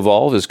going to go to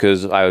Evolve, is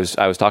because I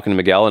was talking to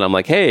Miguel and I'm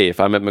like, hey, if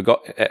I'm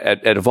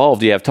at Evolve,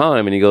 do you have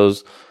time? And he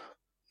goes,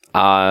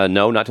 no,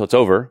 not till it's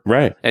over.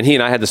 Right. And he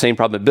and I had the same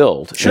problem at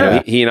Build.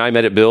 Sure. He and I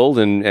met at Build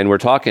and we're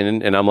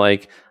talking and I'm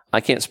like,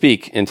 I can't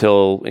speak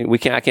until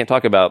I can't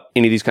talk about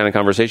any of these kind of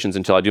conversations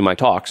until I do my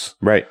talks.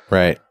 Right.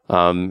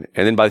 And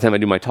then by the time I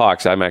do my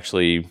talks, I'm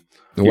actually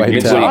Wiped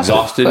mentally out.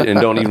 exhausted and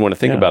don't even want to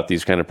think about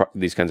these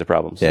kinds of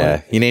problems.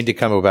 Yeah. You need to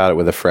come about it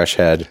with a fresh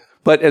head.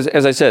 But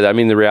as I said, I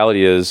mean, the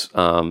reality is,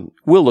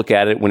 we'll look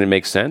at it when it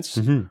makes sense.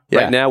 Yeah.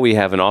 Right now, we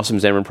have an awesome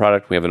Xamarin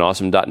product. We have an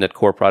awesome .NET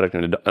Core product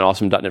and an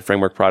awesome .NET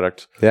Framework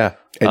product. Yeah.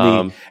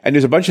 And, and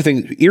there's a bunch of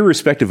things,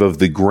 irrespective of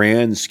the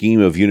grand scheme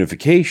of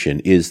unification,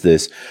 is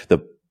this,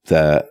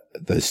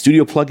 the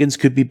studio plugins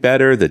could be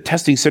better. The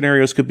testing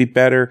scenarios could be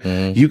better.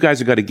 You guys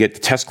have got to get the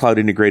test cloud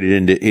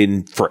integrated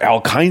in for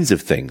all kinds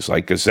of things.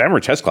 Like the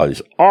Xamarin Test Cloud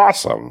is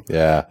awesome.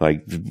 Yeah.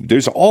 Like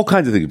there's all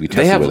kinds of things to be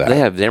tested with that. They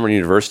have Xamarin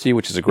University,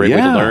 which is a great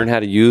way to learn how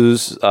to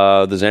use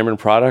the Xamarin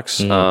products.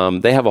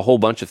 They have a whole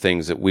bunch of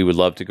things that we would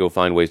love to go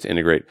find ways to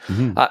integrate.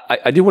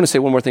 I do want to say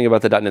one more thing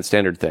about the .NET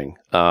Standard thing,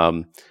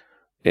 and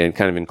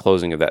kind of in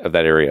closing of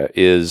that area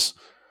is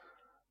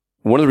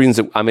one of the reasons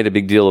that I made a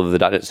big deal of the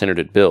 .NET Standard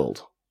at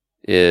Build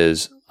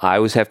is I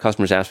always have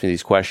customers ask me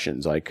these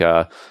questions like,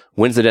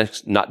 when's the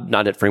next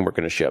 .NET Framework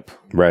going to ship?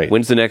 Right.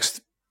 When's the next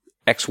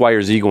X, Y,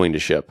 or Z going to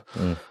ship?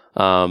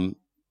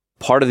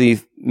 Part of the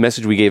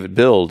message we gave at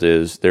Build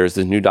is there's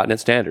this new .NET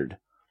Standard.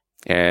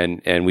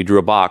 And we drew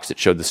a box that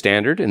showed the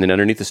standard, and then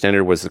underneath the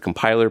standard was the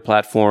compiler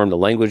platform, the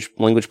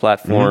language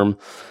platform,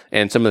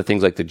 and some of the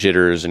things like the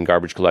jitters and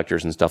garbage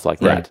collectors and stuff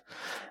like that.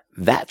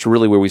 That's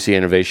really where we see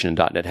innovation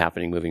in .NET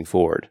happening moving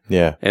forward.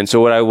 Yeah. And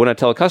so when I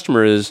tell a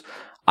customer is,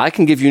 I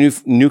can give you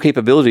new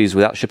capabilities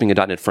without shipping a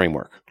 .NET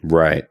framework.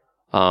 Right.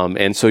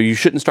 And so you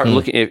shouldn't start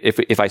looking,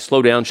 if I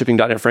slow down shipping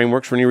 .NET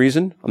frameworks for any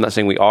reason, I'm not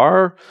saying we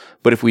are,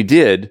 but if we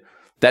did,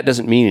 that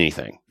doesn't mean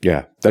anything.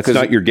 Yeah. That's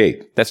not your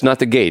gate. That's not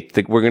the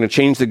gate. We're going to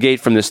change the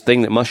gate from this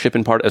thing that must ship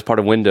as part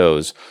of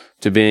Windows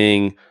to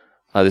being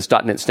this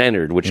 .NET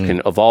Standard, which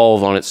can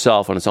evolve on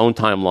itself on its own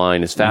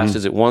timeline as fast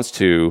as it wants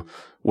to,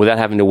 without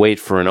having to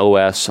wait for an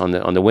OS on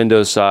the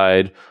Windows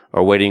side,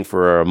 or waiting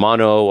for a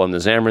mono on the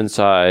Xamarin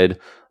side,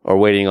 or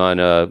waiting on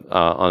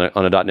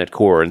a .NET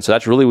Core. And so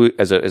that's really,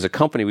 as a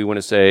company, we want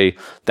to say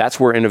that's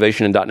where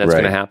innovation in .NET is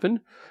going to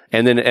happen.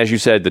 And then, as you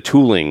said, the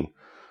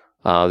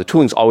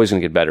tooling's always going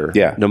to get better.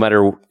 Yeah. No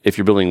matter if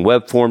you're building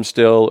web forms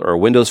still or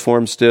Windows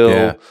forms still.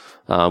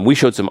 Yeah. We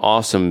showed some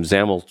awesome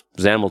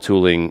XAML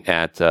tooling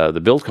at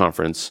the Build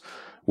conference,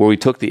 where we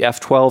took the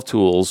F12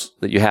 tools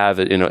that you have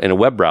in a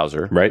web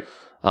browser. Right.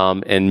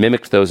 And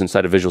mimicked those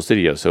inside of Visual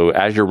Studio. So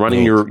as you're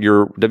running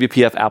your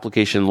WPF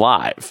application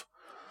live,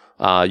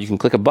 you can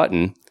click a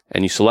button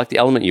and you select the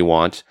element you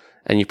want,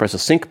 and you press a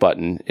sync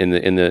button in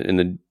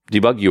the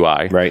debug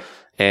UI. Right.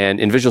 And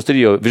in Visual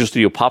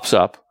Studio pops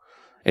up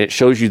and it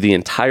shows you the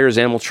entire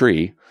XAML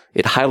tree.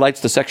 It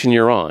highlights the section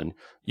you're on.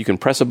 You can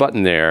press a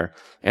button there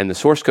and the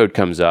source code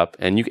comes up,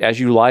 and as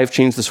you live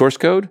change the source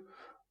code,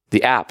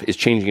 the app is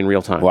changing in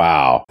real time.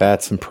 Wow.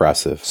 That's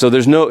impressive. So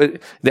there's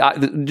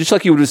just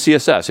like you would with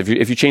CSS.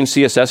 If you change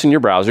CSS in your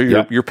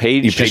browser, your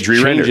page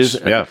changes.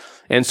 Yeah.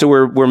 And so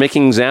we're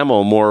making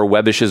XAML more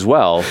webbish as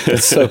well.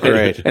 That's so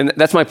great. And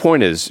that's my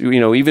point is,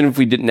 even if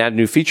we didn't add a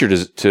new feature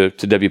to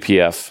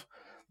WPF,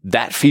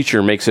 that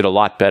feature makes it a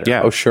lot better.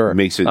 Yeah. Oh, sure. It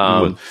makes it,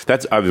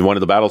 that's one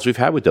of the battles we've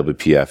had with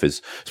WPF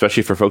is,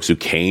 especially for folks who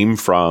came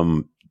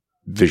from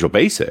Visual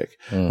Basic,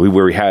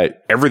 where we had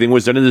everything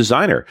was done in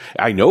Designer.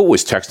 I know it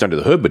was text under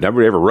the hood, but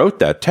nobody ever wrote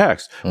that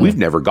text. We've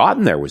never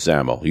gotten there with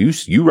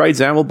XAML. You write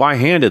XAML by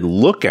hand and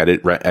look at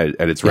it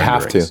at its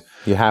renderings.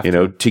 You have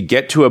to. To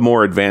get to a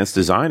more advanced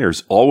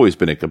designer's always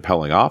been a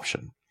compelling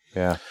option.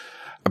 Yeah.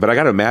 But I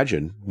got to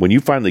imagine when you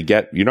finally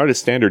you're not a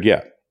standard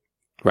yet.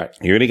 Right.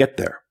 You're going to get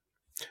there.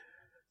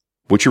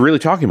 What you're really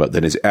talking about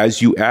then is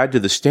as you add to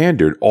the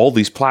standard, all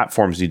these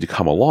platforms need to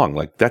come along.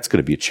 Like that's going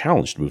to be a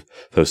challenge to move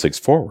those things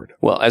forward.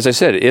 Well, as I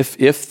said, if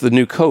the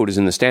new code is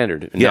in the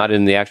standard and not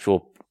in the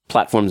actual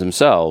platforms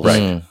themselves,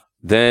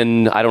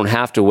 then I don't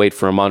have to wait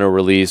for a mono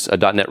release, a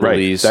 .NET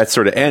release. That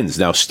sort of ends.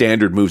 Now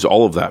standard moves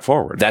all of that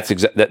forward. That's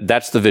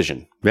the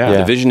vision. Yeah.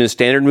 The vision is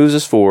standard moves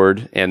us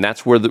forward, and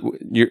that's where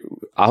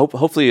I hope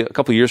hopefully a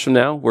couple of years from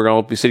now we're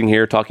going to be sitting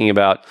here talking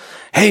about,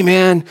 hey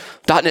man,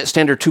 .NET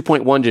Standard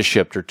 2.1 just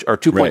shipped or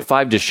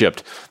 2.5 just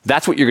shipped.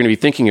 That's what you're going to be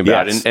thinking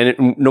about,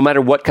 and no matter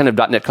what kind of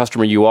 .NET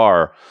customer you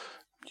are,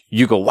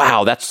 you go,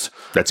 wow, that's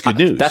good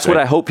news. That's what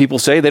I hope people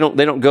say. They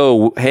don't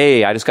go,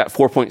 hey, I just got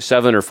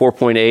 4.7 or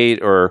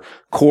 4.8 or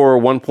Core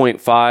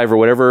 1.5 or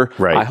whatever.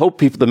 Right. I hope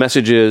the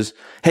message is,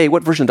 hey,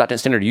 what version of .NET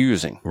Standard are you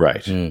using?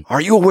 Right. Are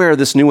you aware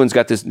this new one's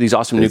got these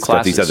awesome new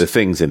classes? It's got these other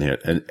things in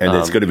it, and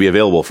it's going to be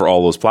available for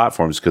all those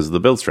platforms because of the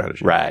build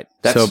strategy. Right.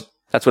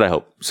 That's what I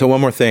hope. So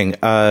one more thing.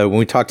 When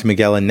we talked to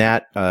Miguel and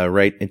Nat,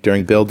 right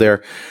during build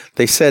there,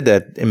 they said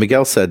that, and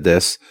Miguel said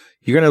this,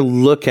 you're going to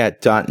look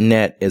at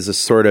 .NET as a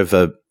sort of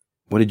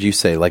what did you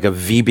say? Like a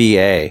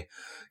VBA.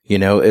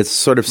 It's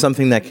sort of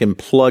something that can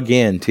plug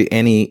in to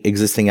any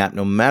existing app,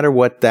 no matter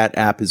what that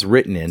app is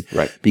written in.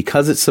 Right.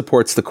 Because it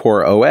supports the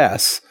core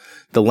OS,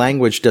 the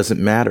language doesn't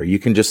matter. You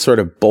can just sort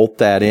of bolt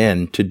that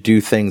in to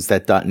do things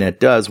that .NET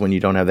does when you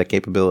don't have that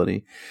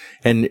capability.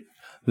 And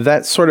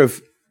that sort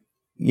of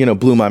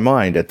blew my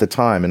mind at the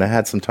time, and I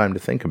had some time to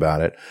think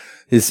about it.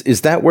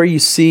 Is that where you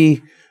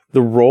see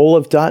the role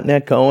of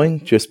 .NET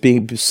going? Just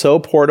being so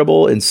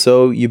portable and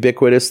so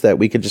ubiquitous that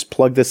we could just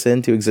plug this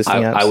into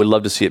existing apps? I would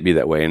love to see it be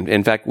that way. And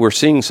in fact, we're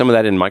seeing some of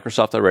that in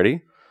Microsoft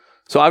already.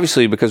 So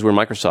obviously, because we're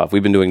Microsoft,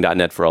 we've been doing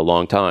 .NET for a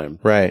long time.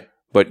 Right.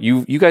 But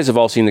you guys have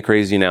all seen the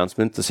crazy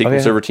announcement, the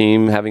SQL Server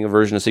team having a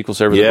version of SQL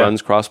Server that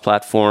runs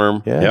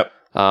cross-platform. Yeah.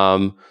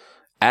 Yep.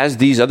 As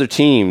these other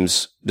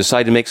teams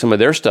decide to make some of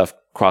their stuff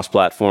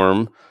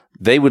cross-platform,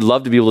 they would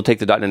love to be able to take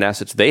the .NET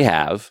assets they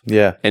have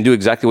and do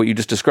exactly what you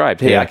just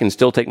described. Hey, I can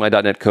still take my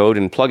 .NET code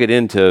and plug it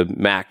into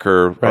Mac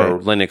or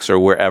Linux or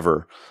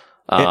wherever.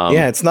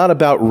 It's not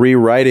about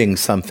rewriting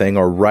something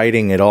or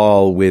writing it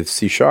all with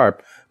C#,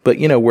 but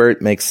where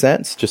it makes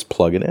sense, just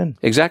plug it in.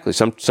 Exactly.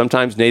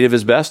 Sometimes native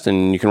is best,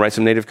 and you can write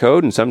some native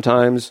code, and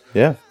sometimes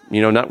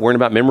not worrying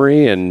about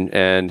memory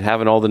and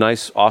having all the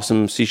nice,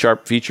 awesome C#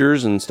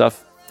 features and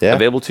stuff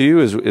available to you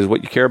is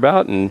what you care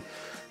about. And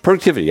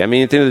productivity. I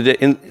mean, at the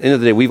end of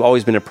the day, we've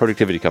always been a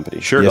productivity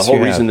company. Sure. The whole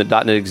reason that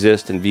 .NET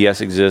exists and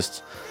VS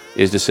exists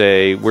is to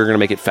say we're going to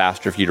make it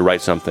faster for you to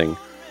write something.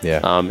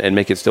 And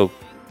make it still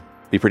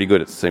be pretty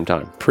good at the same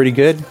time. Pretty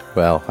good?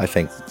 Well, I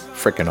think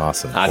freaking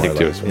awesome. I think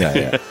too.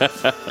 Yeah.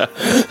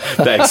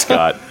 Thanks,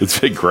 Scott. It's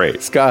been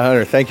great. Scott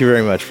Hunter, thank you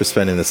very much for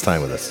spending this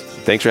time with us.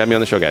 Thanks for having me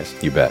on the show, guys.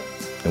 You bet.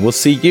 And we'll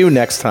see you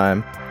next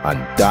time on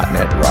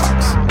 .NET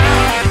Rocks.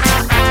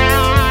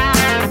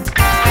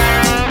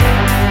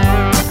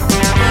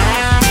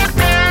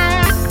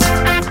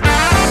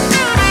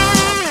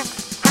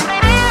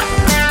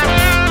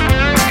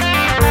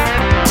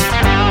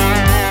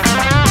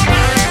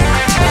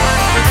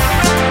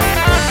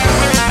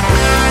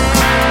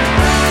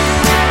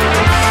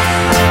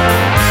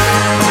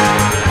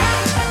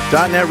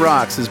 .NET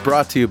Rocks is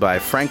brought to you by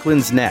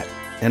Franklin's Net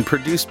and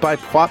produced by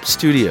Pwop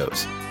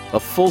Studios, a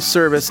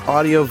full-service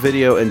audio,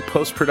 video, and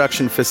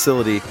post-production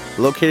facility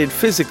located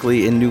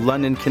physically in New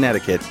London,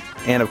 Connecticut,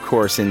 and, of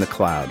course, in the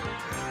cloud.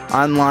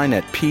 Online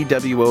at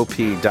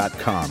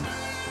pwop.com.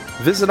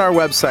 Visit our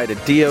website at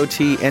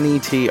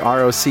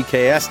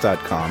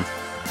dotnetrocks.com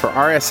for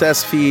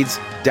RSS feeds,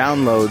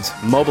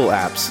 downloads, mobile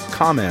apps,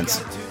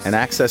 comments, and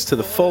access to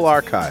the full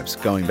archives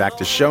going back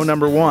to show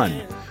number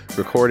 1,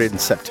 recorded in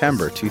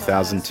September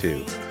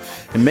 2002.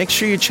 And make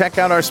sure you check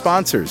out our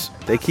sponsors.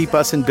 They keep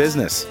us in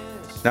business.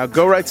 Now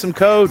go write some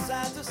code.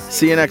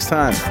 See you next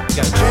time. Got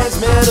a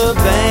transmitter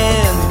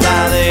banned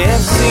by the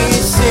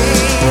FCC.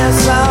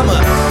 Yes, I'm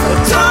a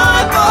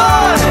type